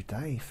snow every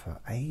day for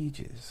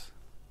ages.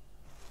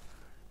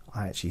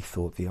 I actually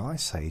thought the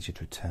Ice Age had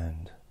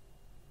returned,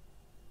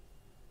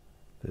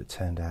 but it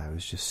turned out it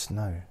was just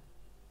snow.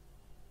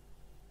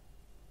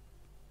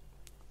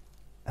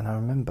 And I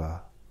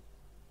remember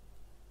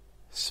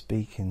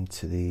speaking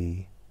to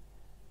the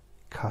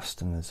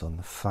customers on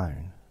the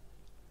phone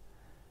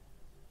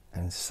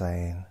and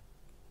saying,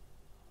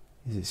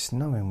 "Is it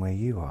snowing where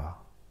you are?"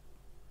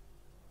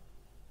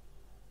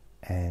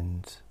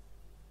 And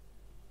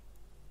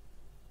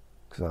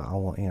because I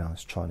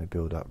was trying to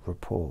build up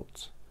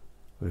reports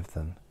with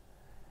them,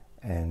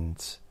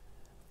 and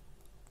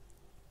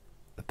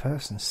the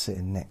person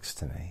sitting next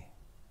to me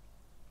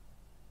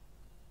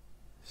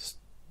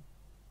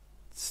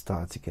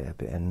started to get a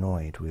bit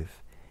annoyed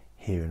with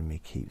hearing me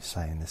keep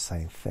saying the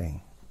same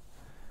thing,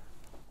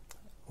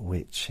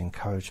 which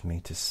encouraged me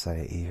to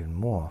say it even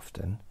more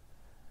often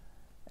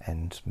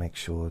and make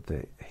sure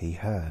that he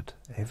heard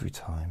every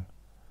time.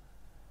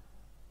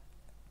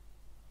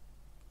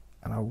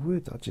 And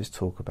I'd just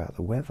talk about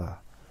the weather.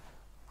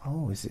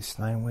 "Oh, is it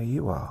snowing where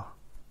you are?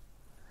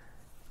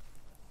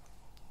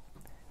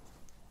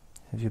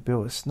 Have you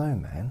built a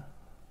snowman?"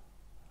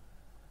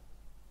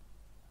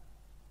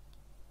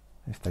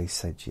 If they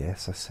said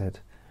yes, I said,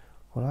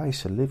 "Well, I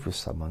used to live with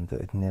someone that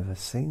had never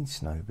seen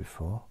snow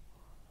before,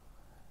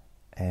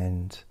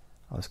 and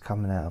I was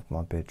coming out of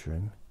my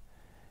bedroom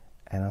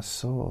and I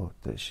saw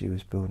that she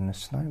was building a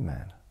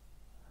snowman,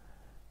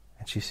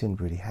 and she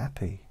seemed really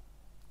happy.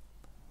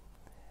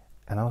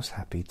 And I was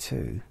happy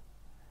too,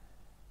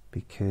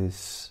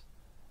 because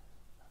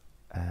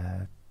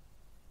the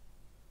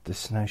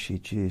snow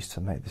she'd used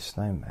to make the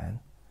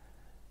snowman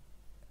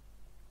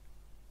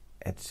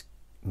had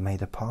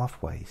made a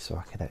pathway so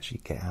I could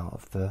actually get out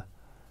of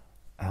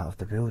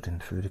the building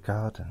through the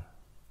garden.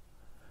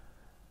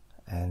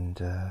 And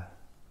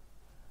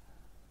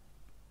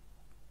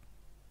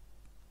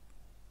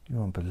you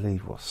won't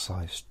believe what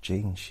size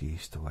jeans she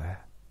used to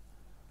wear.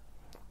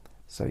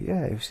 So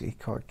yeah, it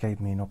kind of gave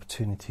me an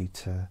opportunity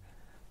to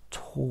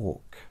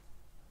talk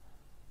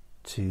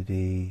to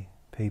the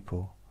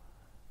people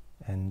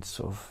and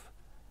sort of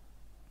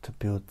to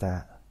build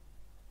that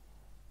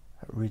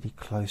really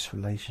close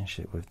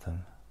relationship with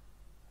them.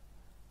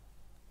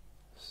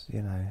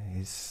 It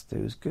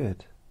was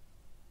good.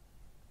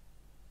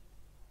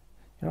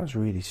 What's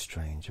really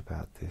strange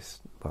about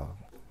this, well,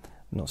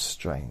 not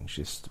strange,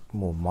 just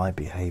more my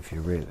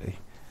behaviour really,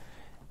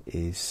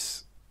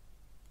 is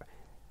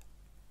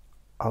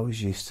I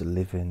was used to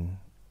living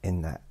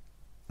in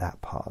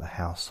that part of the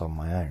house on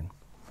my own,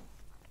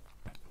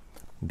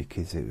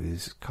 because it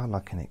was kind of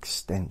like an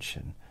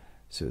extension,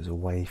 so it was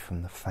away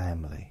from the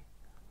family,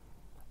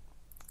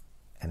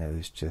 and it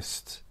was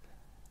just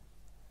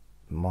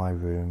my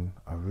room,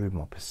 a room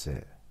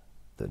opposite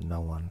that no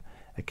one,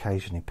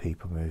 occasionally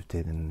people moved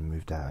in and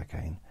moved out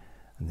again,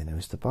 and then there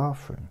was the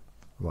bathroom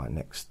right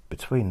next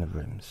between the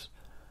rooms,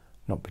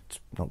 not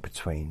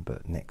between,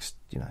 but next,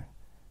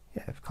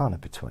 kind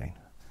of between.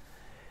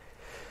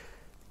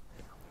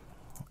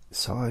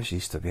 So I was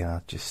used to being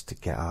able just to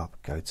get up,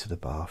 go to the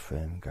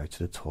bathroom, go to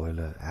the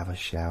toilet, have a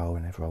shower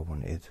whenever I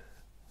wanted.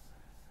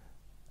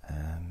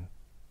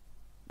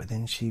 But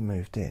then she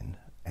moved in,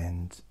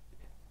 and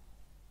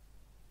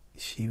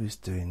she was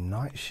doing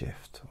night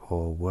shift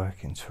or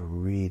working till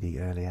really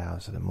early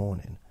hours of the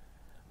morning,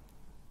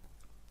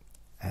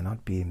 and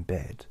I'd be in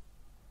bed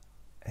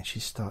and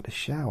she'd start to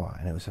shower,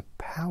 and it was a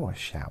power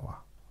shower.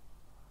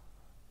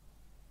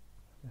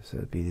 So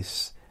it'd be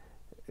this,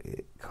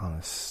 it kind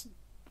of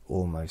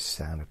almost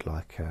sounded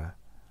like a,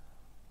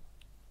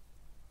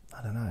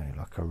 I don't know,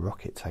 like a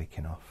rocket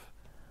taking off.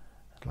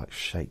 It'd like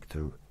shake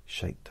the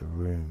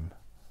room.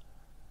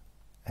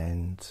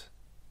 And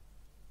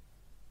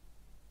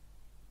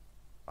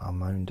I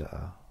moaned at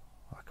her.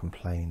 I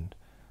complained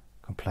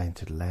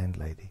to the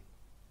landlady,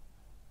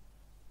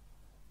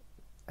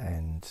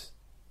 and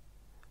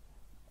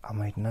I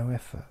made no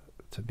effort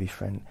to be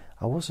friendly.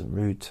 I wasn't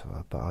rude to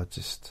her, but I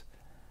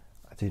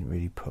didn't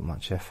really put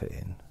much effort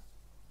in.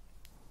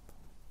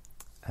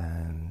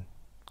 And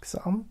because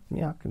I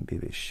can be a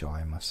bit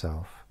shy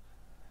myself,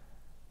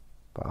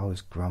 but I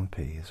was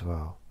grumpy as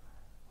well,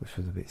 which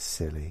was a bit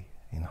silly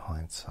in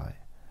hindsight.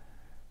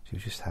 She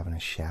was just having a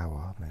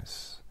shower. I mean,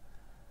 it's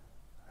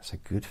a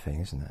good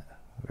thing, isn't it?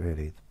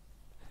 Really.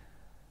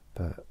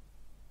 But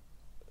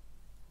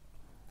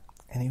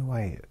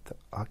anyway,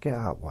 I get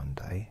up one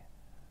day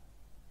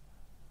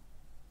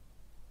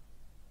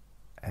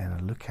and I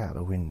look out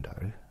the window,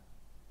 and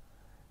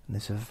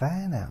there's a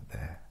van out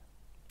there,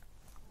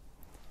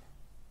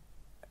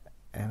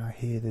 and I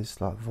hear there's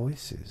like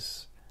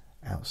voices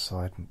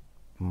outside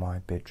my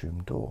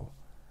bedroom door.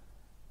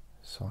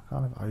 So I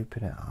kind of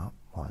open it up.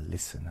 Well, I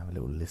listen, have a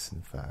little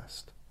listen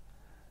first.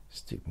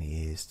 Stick my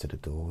ears to the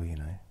door, you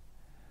know.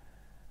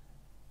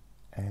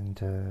 And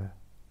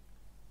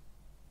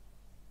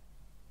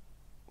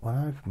when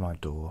I open my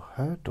door,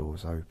 her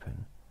door's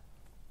open,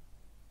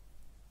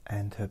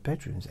 and her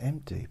bedroom's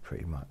empty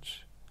pretty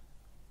much.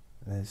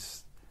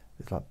 There's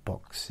like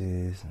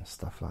boxes and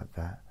stuff like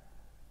that.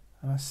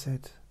 And I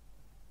said,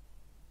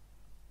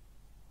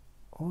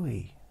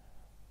 "Oi,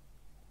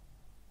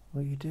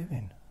 what are you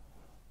doing?"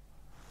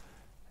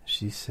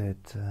 She said,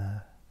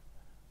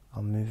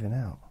 "I'm moving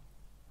out.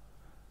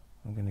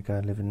 I'm going to go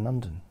live in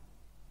London."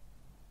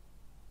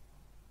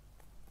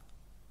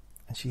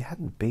 And she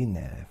hadn't been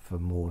there for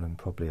more than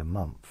probably a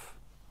month.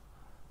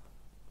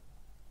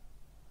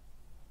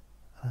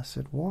 And I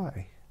said,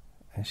 "Why?"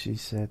 And she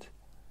said,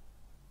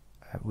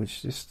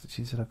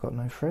 she said, "I've got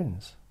no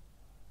friends."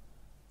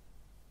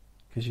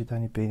 Because she'd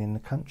only been in the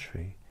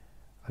country.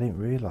 I didn't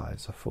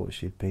realise, I thought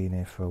she'd been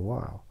here for a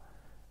while.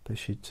 But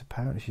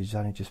apparently she's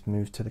only just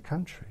moved to the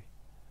country.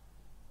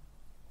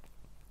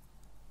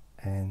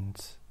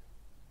 And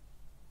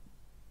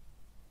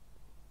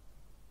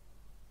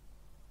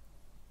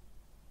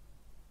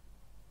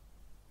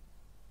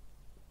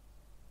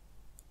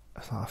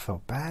I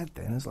felt bad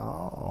then. It's like,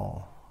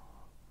 oh,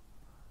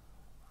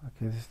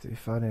 okay,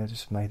 if only I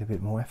just made a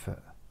bit more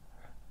effort.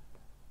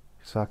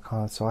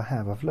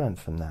 I've learned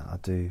from that. I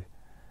do.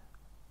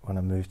 When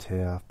I moved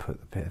here, I've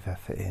put a bit of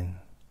effort in,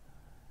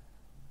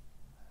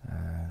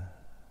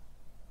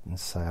 and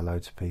say hello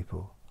to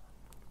people.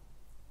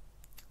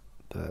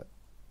 But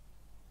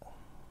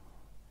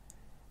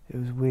it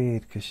was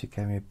weird because she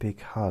gave me a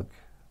big hug,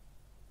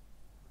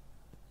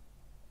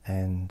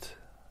 and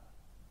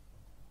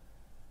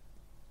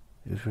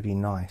it was really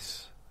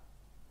nice,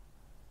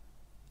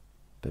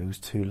 but it was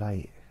too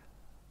late.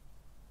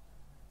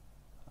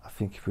 I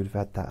think if we'd have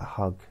had that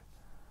hug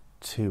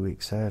 2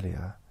 weeks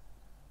earlier,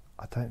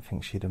 I don't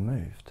think she'd have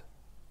moved.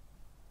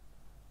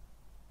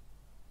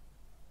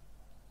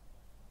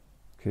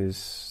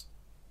 Because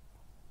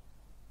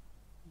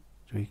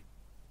I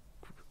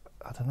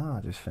don't know,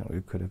 I just think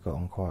we could have got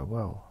on quite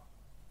well.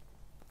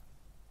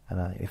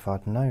 And if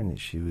I'd known that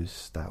she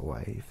was that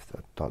way, if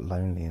that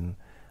lonely, and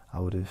I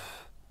could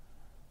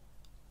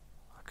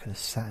have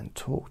sat and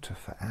talked to her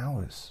for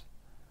hours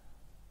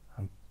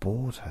and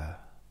bored her.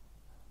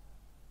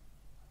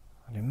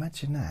 And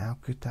imagine that, how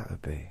good that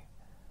would be.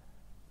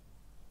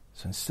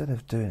 So instead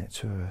of doing it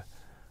to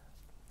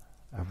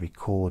a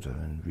recorder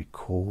and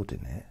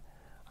recording it,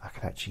 I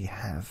could actually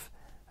have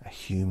a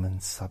human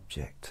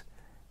subject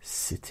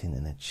sitting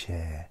in a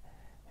chair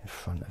in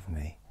front of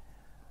me,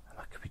 and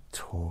I could be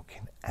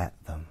talking at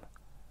them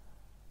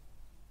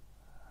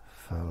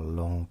for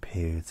long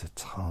periods of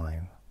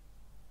time.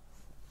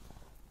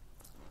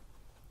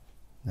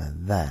 Now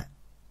that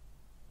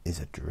is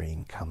a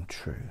dream come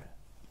true.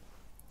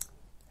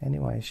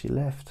 Anyway, she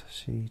left.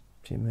 She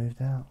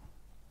moved out.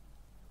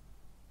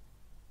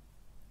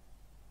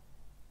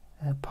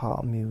 And part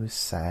of me was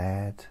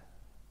sad.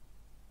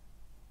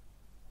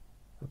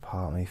 But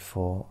part of me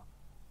thought,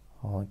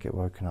 I won't get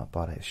woken up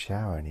by that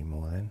shower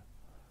anymore then.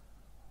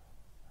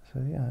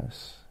 So yeah,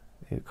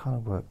 it kind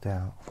of worked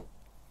out.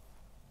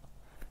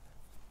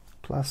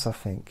 Plus I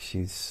think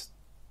it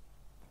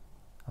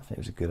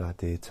was a good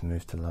idea to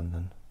move to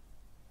London.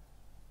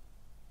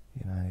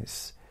 You know,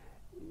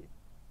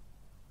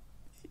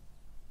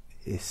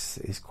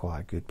 it's quite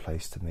a good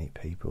place to meet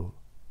people.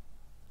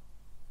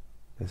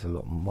 There's a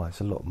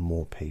lot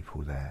more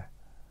people there.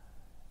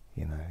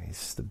 You know,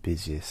 it's the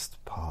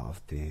busiest part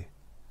of the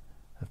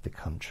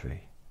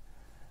country.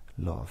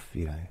 A lot of,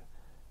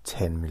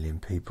 10 million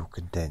people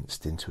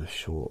condensed into a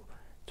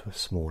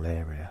small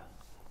area,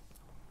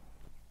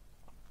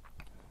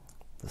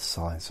 the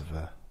size of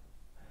a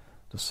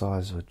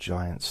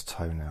giant's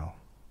toenail.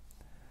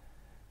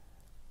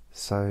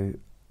 So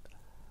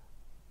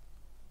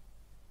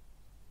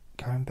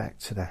going back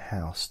to the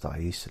house that I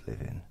used to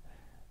live in, and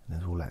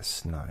there's all that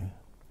snow,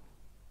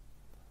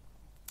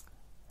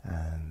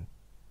 and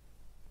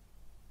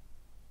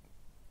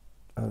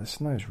the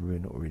snow's really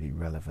not really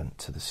relevant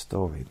to the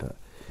story, but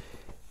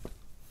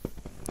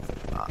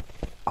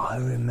I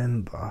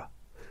remember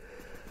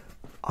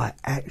I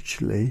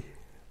actually,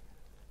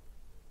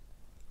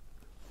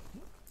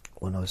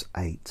 when I was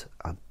 8,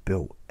 I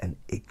built an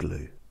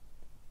igloo.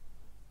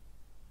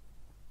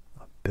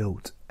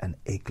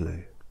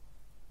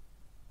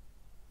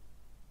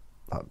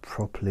 Like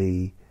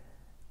properly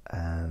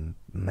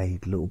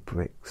made little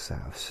bricks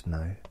out of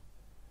snow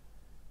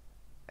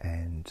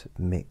and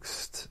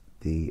mixed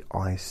the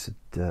ice and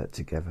dirt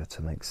together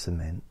to make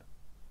cement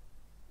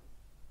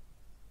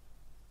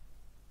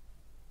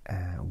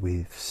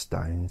with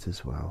stones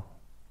as well.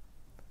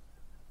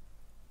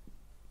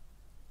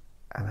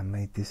 And I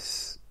made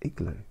this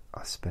igloo.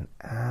 I spent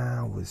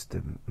hours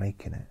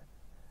making it.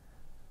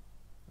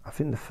 I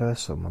think the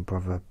first one my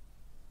brother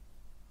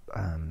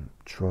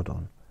trod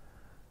on,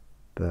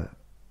 but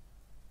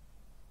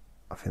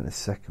I think the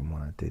second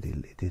one I did,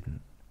 it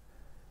didn't.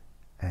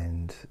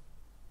 And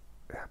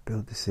I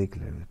built this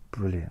igloo. It was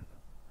brilliant.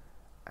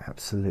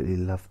 Absolutely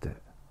loved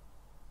it.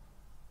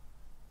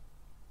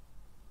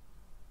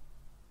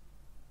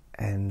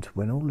 And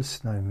when all the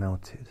snow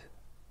melted,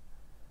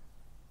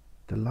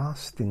 the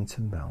last thing to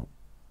melt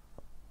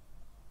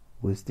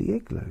was the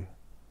igloo,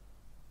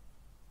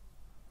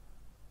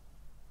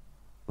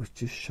 which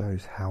just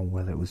shows how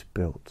well it was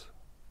built.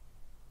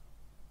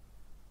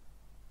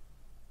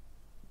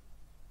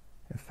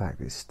 In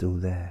fact, it's still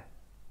there.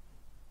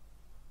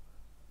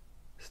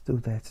 Still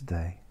there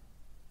today.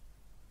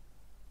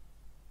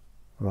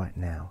 Right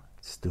now,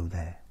 it's still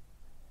there.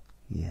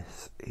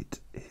 Yes,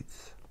 it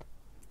is.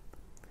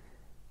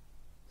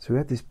 So we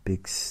had this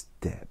big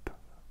step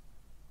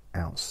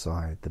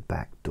outside the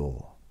back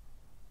door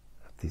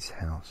of this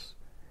house,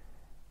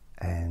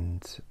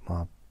 and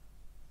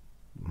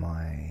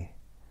my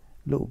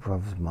little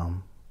brother's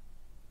mum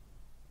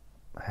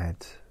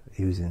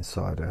he was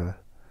inside her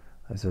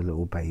as a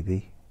little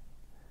baby,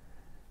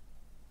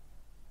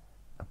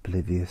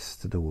 oblivious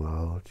to the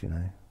world,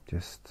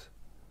 just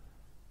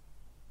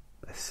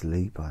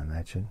asleep, I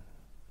imagine,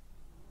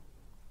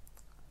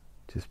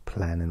 just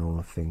planning all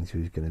the things he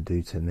was going to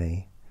do to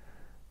me,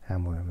 how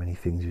many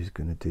things he was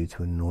going to do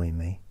to annoy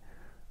me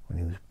when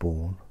he was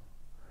born.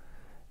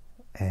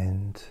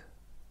 And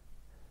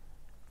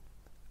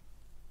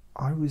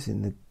I was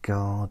in the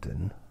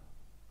garden,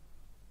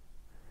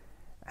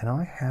 and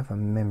I have a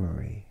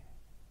memory,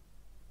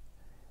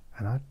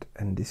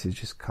 and this has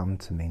just come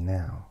to me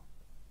now.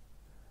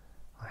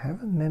 I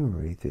have a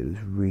memory that it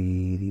was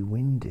really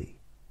windy,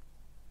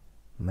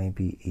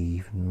 maybe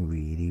even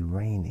really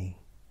rainy,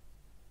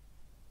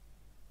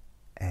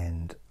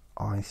 and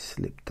I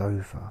slipped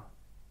over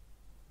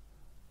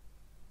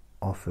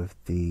off of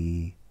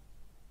the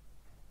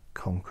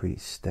concrete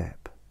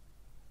step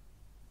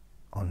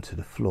onto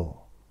the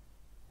floor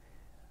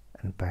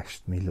and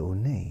bashed my little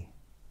knee.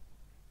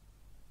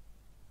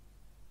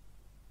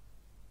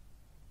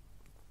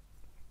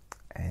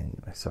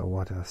 And so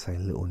why did I say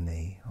little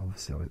knee?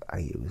 Obviously I was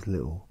 8, it was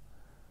little.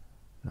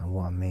 Now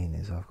what I mean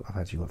is I've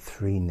actually got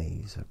 3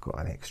 knees. I've got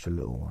an extra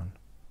little one.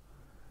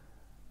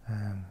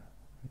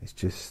 It's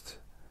just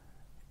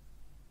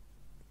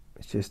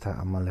out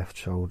on my left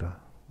shoulder.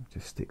 It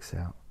just sticks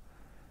out.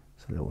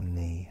 It's a little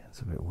knee.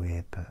 It's a bit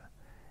weird, but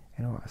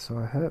so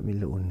I hurt my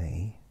little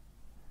knee,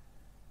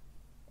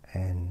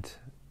 and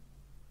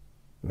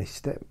my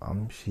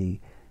stepmom, she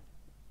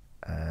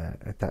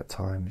at that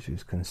time she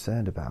was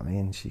concerned about me,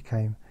 and she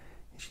came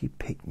and she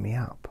picked me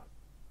up,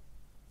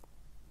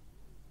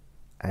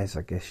 as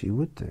I guess she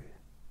would do,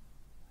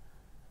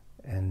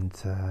 and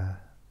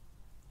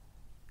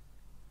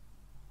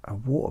a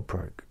water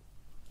broke.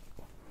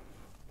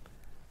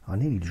 I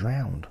nearly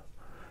drowned.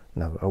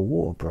 No, a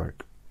water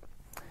broke,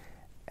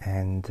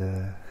 and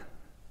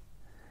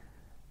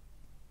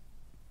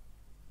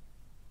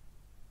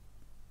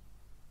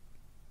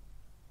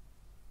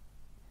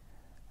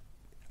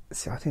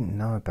see, I didn't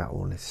know about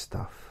all this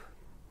stuff.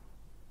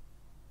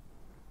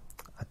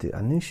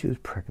 I knew she was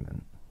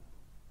pregnant.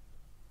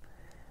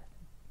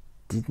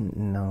 Didn't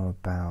know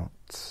about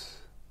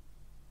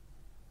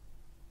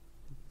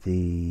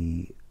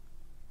the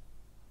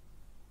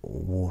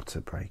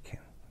water breaking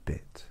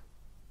bit.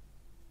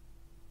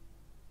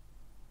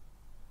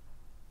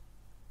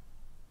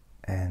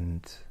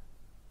 And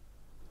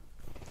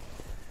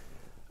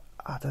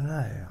I don't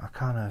know, I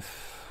kind of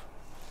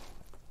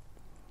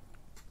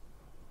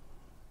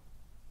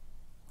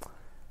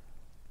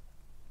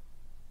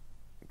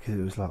because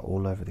it was like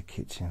all over the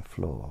kitchen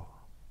floor,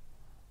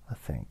 I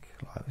think.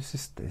 Like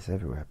it's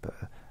everywhere, but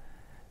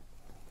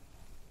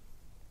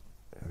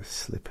it was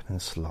slipping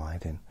and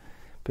sliding.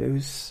 But it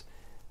was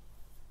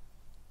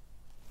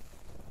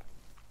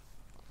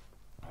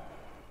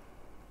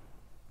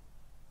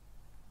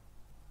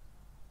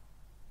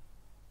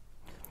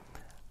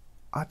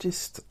I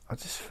just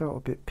felt a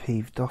bit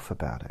peeved off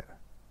about it.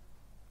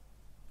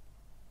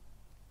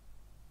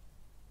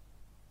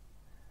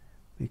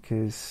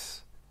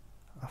 Because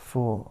I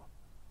thought,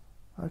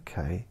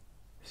 okay,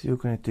 so you're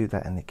going to do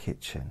that in the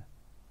kitchen,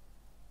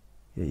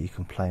 yet you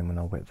complain when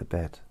I wet the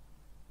bed.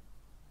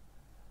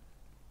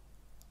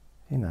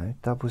 You know,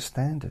 double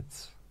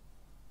standards.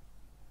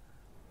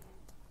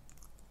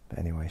 But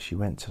anyway, she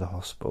went to the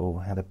hospital,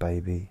 had a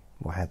baby,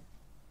 well, had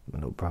my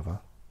little brother,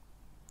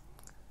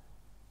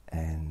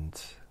 and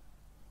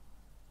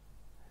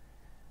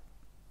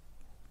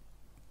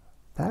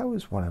that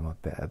was one of my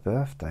better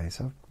birthdays.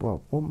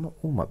 Well, all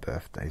my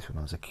birthdays when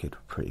I was a kid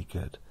were pretty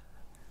good.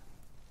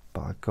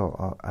 But I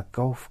got a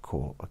golf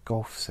court, a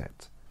golf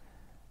set,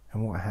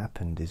 and what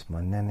happened is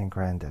my nan and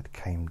granddad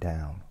came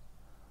down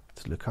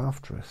to look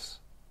after us.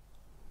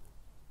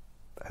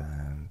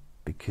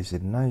 Because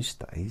in those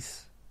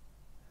days,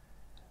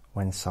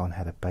 when someone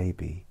had a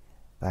baby,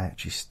 they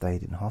actually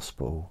stayed in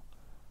hospital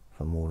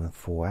for more than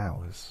 4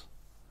 hours.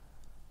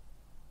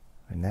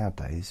 And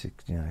nowadays,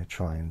 you know,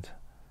 try and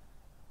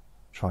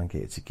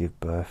get it to give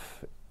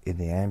birth in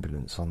the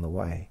ambulance on the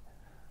way,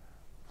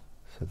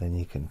 so then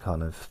you can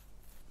kind of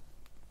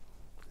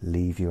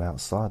leave you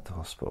outside the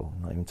hospital,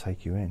 not even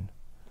take you in.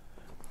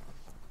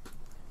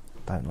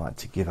 Don't like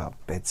to give up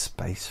bed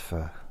space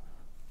for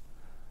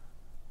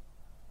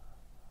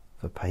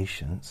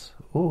patients.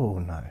 Oh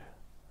no,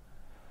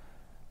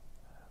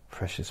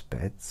 precious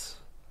beds.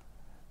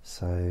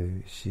 So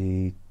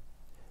she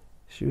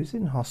was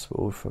in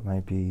hospital for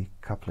maybe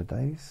a couple of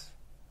days.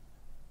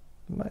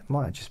 It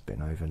might have just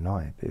been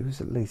overnight, but it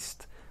was at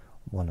least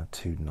 1 or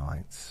 2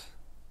 nights.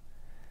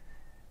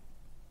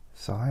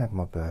 So I had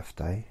my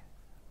birthday.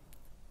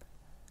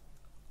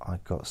 I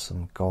got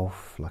some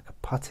golf, like a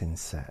putting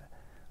set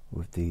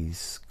with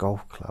these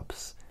golf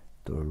clubs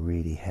that were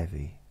really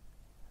heavy.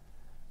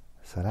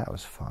 So that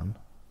was fun.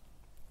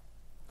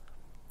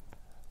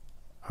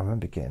 I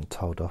remember getting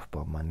told off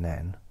by my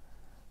nan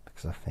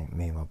because I think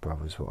me and my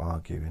brothers were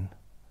arguing.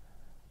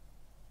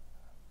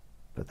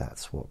 But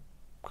that's what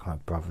kind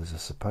of brothers are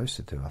supposed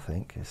to do, I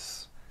think.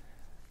 It's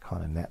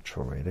kind of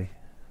natural, really.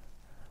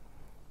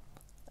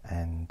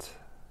 And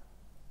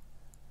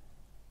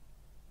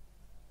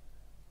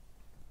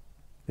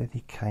then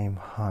he came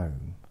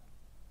home,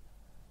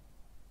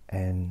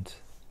 and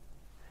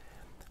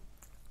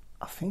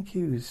I think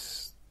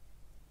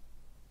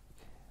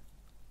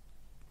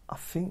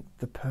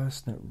the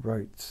person that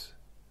wrote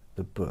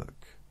the book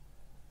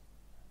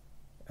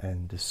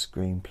and the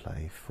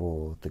screenplay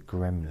for The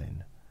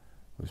Gremlin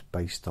was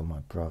based on my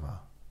brother.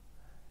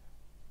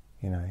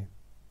 You know,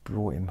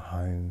 brought him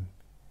home.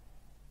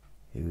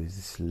 He was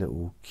this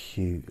little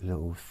cute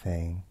little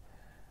thing,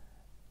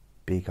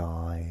 big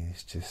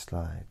eyes, just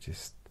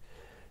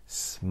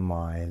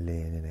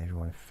smiling, and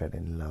everyone fell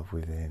in love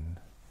with him.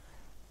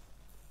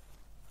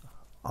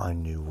 I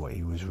knew what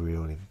he was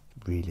really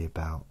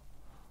about.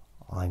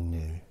 I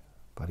knew,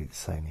 but I didn't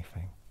say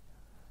anything.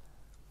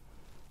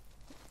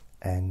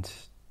 And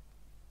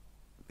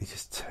he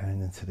just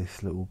turned into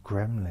this little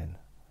gremlin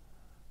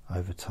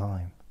over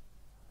time,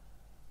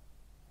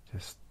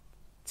 just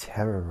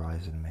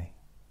terrorizing me.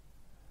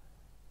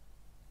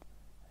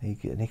 He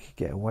could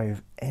get away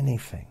with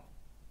anything.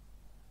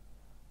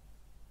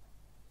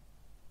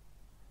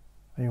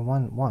 I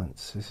mean,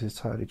 once, this is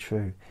totally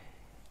true,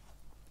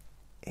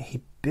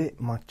 he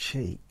bit my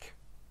cheek.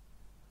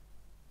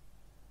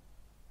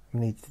 I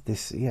mean,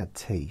 he had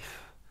teeth,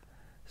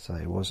 so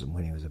it wasn't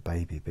when he was a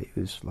baby, but he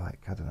was like,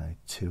 I don't know,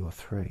 2 or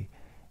 3.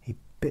 He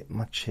bit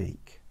my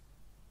cheek,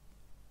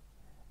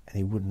 and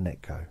he wouldn't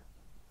let go.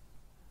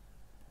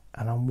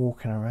 And I'm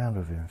walking around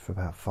with him for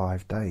about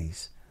 5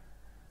 days.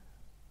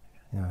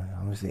 You know,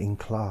 I was in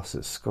class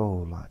at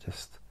school, like,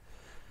 just,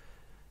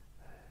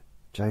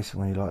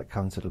 Jason, when you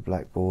come to the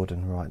blackboard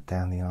and write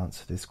down the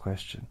answer to this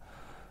question?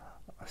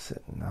 I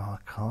said, no, I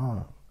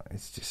can't.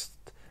 It's just,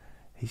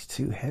 he's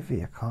too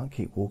heavy. I can't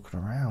keep walking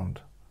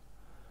around.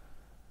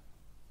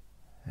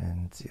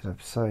 And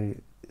so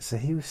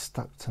he was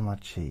stuck to my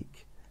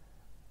cheek,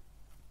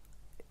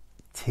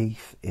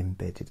 teeth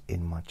embedded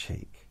in my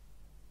cheek,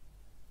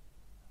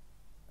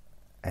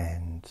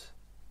 and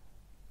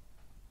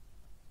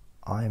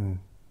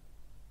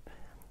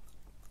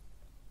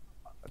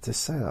to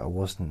say that I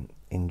wasn't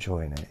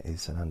enjoying it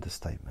is an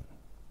understatement.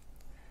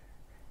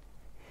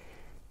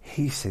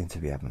 He seemed to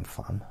be having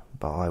fun,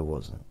 but I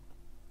wasn't.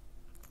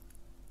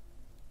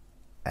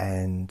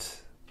 And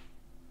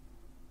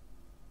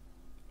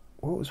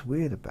what was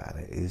weird about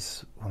it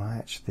is when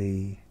I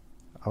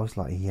was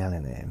like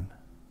yelling at him,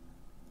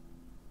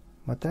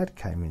 my dad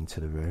came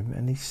into the room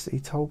and he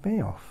told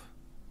me off.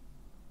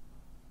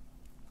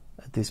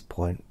 At this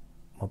point,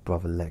 my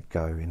brother let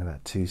go in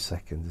about 2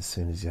 seconds as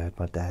soon as he heard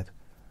my dad.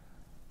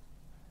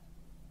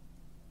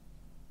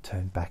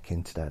 Turned back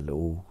into that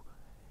little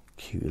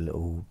cute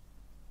little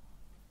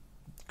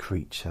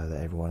creature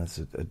that everyone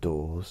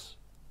adores.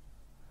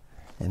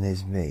 And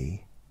there's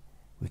me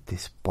with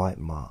this bite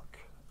mark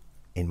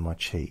in my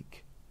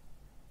cheek.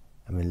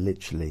 I mean,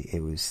 literally,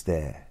 it was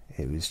there.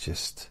 It was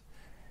just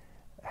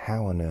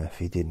how on earth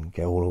he didn't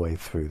get all the way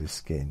through the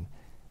skin.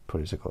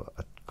 Probably just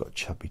got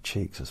chubby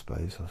cheeks, I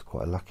suppose. I was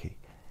quite lucky.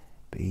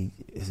 But he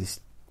is this,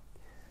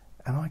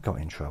 and I got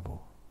in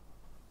trouble.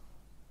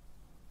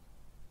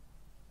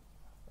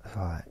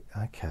 Like,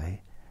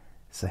 okay,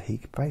 so he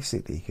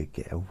basically could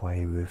get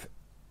away with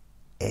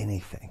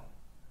anything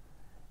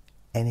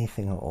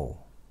at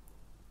all.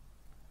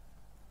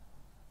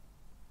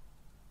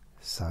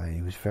 So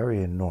he was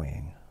very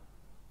annoying.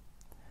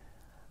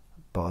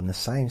 But on the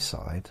same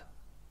side,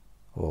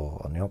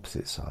 or on the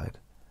opposite side,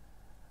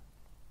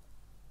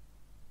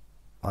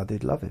 I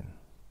did love him.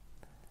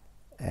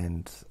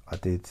 And I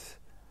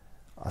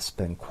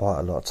spent quite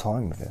a lot of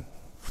time with him.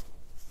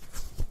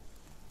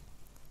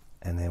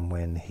 And then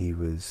when he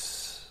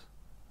was,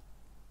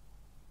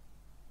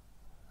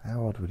 how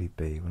old would he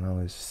be? When I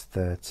was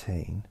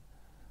 13,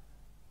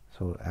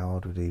 so how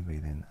old would he be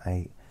then?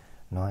 8,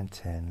 9,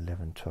 10,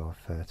 11, 12,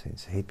 13,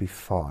 so he'd be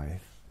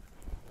 5.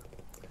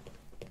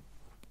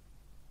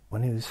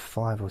 When he was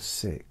 5 or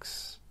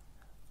 6,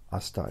 I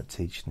started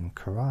teaching him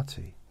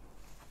karate.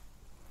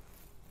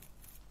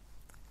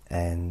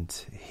 And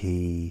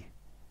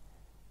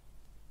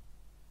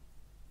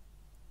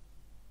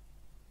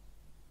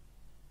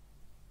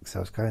so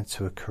I was going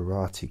to a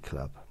karate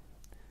club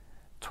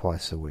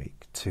twice a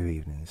week, 2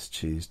 evenings,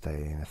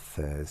 Tuesday and a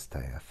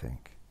Thursday, I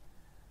think.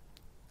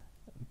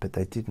 But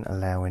they didn't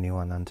allow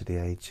anyone under the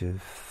age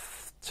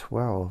of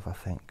 12, I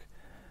think,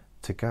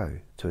 to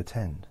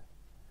attend.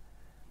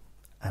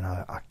 And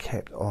I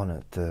kept on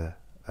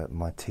at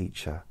my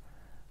teacher,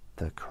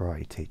 the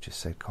karate teacher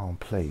said, "Come on,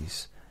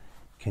 please,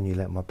 can you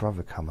let my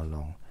brother come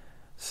along?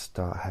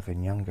 Start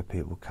having younger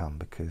people come,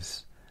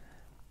 because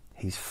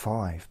he's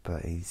 5,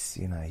 but he's,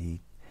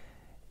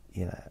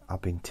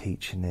 I've been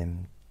teaching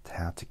him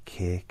how to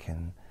kick,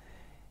 and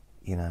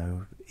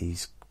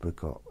we've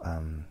got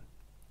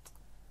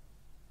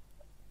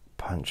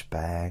punch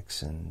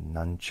bags and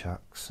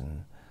nunchucks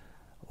and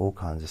all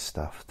kinds of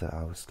stuff that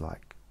I was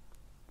like,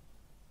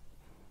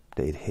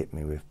 that he'd hit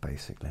me with,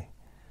 basically."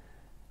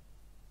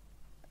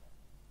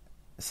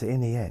 So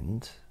in the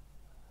end,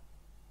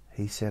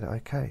 he said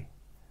okay.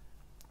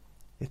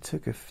 It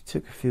took a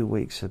few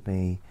weeks of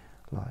me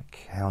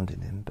like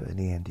hounding him, but in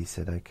the end he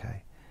said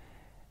okay.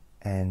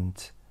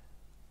 And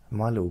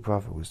my little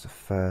brother was the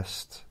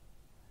first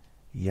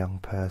young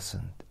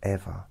person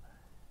ever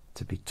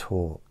to be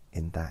taught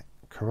in that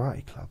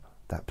karate club,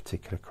 that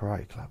particular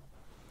karate club.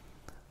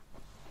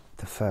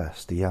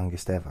 The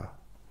youngest ever.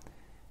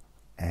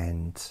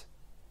 And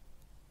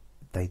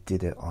they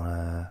did it on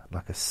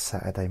a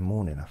Saturday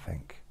morning, I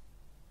think.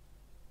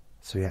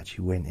 So he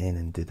actually went in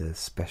and did a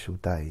special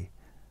day,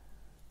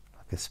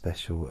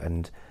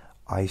 and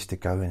I used to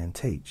go in and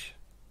teach,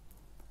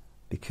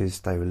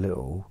 because they were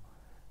little,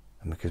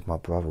 and because my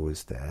brother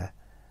was there.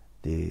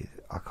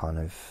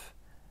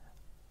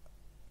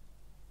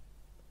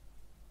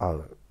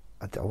 I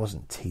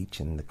wasn't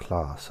teaching the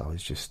class, I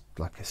was just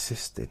like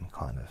assisting,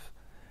 kind of,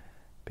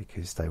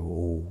 because they were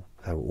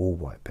all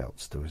white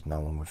belts. There was no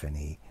one with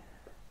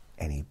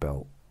any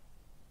belt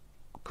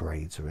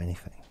grades or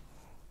anything.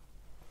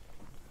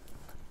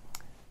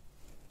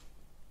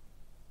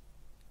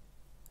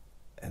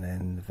 And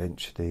then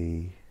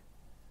eventually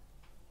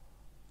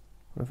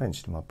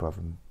my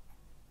brother,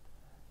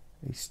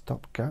 he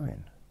stopped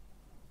going.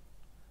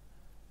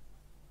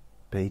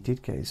 But he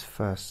did get his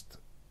first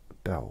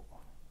belt.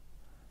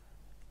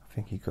 I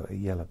think he got a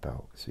yellow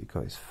belt, so he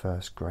got his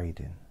first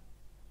grading.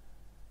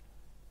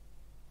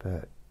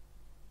 But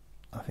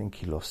I think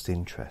he lost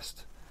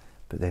interest.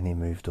 But then he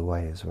moved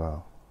away as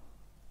well.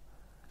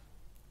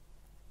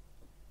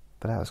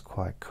 But that was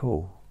quite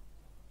cool.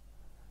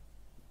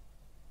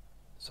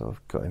 So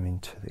I've got him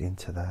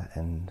into that,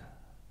 and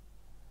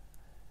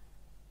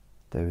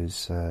there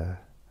was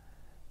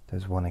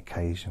one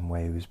occasion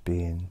where he was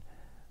being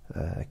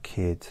a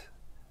kid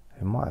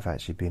who might have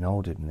actually been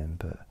older than him,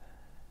 but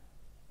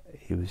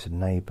he was a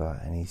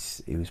neighbour, and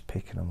he was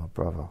picking on my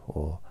brother,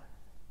 or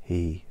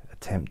he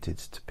attempted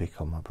to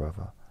pick on my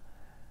brother,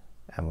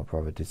 and my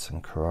brother did some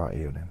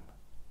karate on him,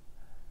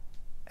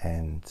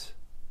 and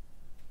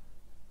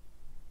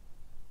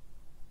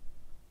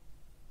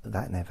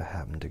that never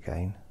happened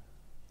again.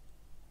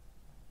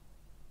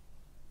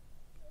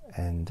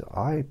 And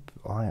I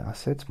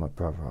said to my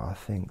brother, I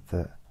think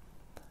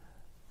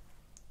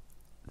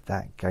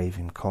that gave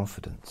him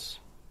confidence.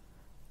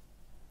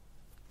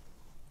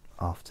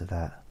 After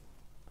that,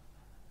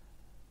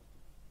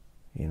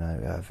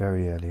 at a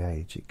very early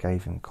age, it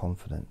gave him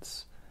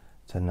confidence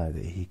to know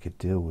that he could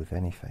deal with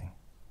anything.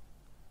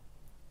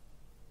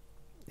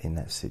 In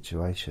that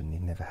situation, he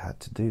never had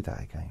to do that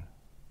again,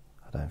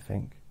 I don't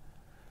think.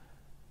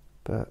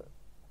 But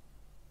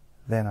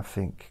then I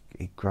think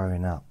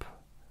growing up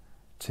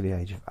to the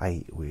age of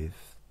 8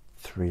 with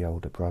 3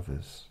 older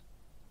brothers,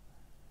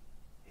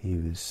 he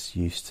was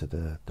used to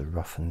the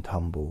rough and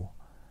tumble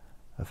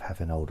of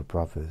having older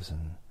brothers,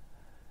 and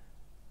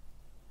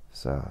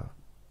so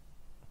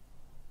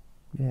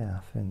I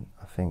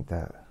think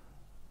that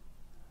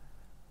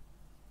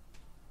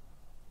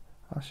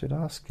I should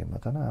ask him. I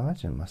don't know. I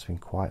imagine it must have been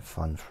quite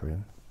fun for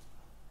him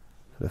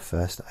for the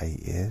first 8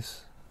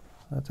 years.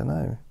 I don't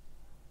know.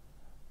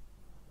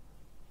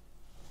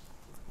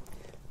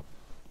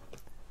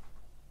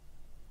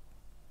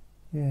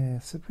 Yeah,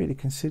 so really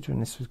considering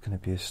this was going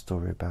to be a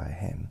story about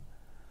him,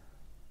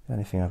 the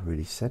only thing I've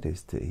really said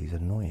is that he's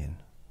annoying,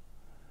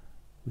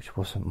 which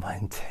wasn't my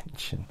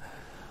intention.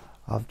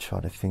 I've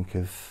tried to think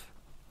of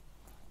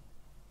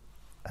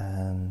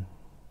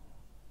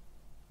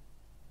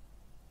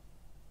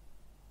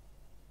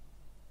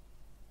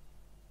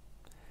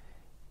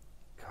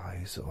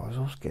guys, I was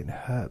also getting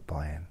hurt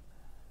by him.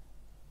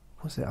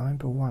 Was it? I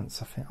remember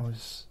once,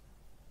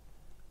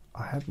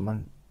 I had my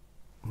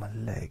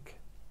leg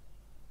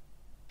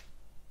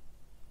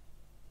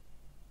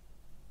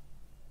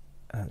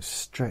and it was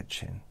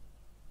stretching,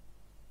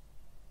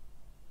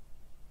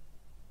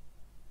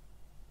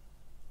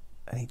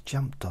 and he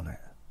jumped on it.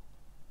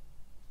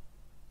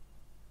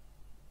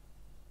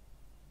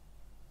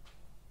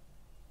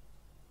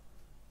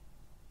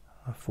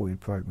 I thought he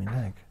broke my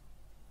leg.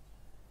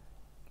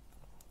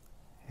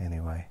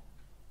 Anyway,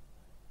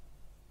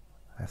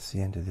 that's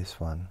the end of this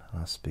one,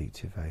 and I'll speak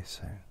to you very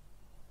soon.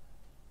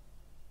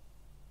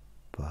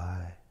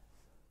 Bye.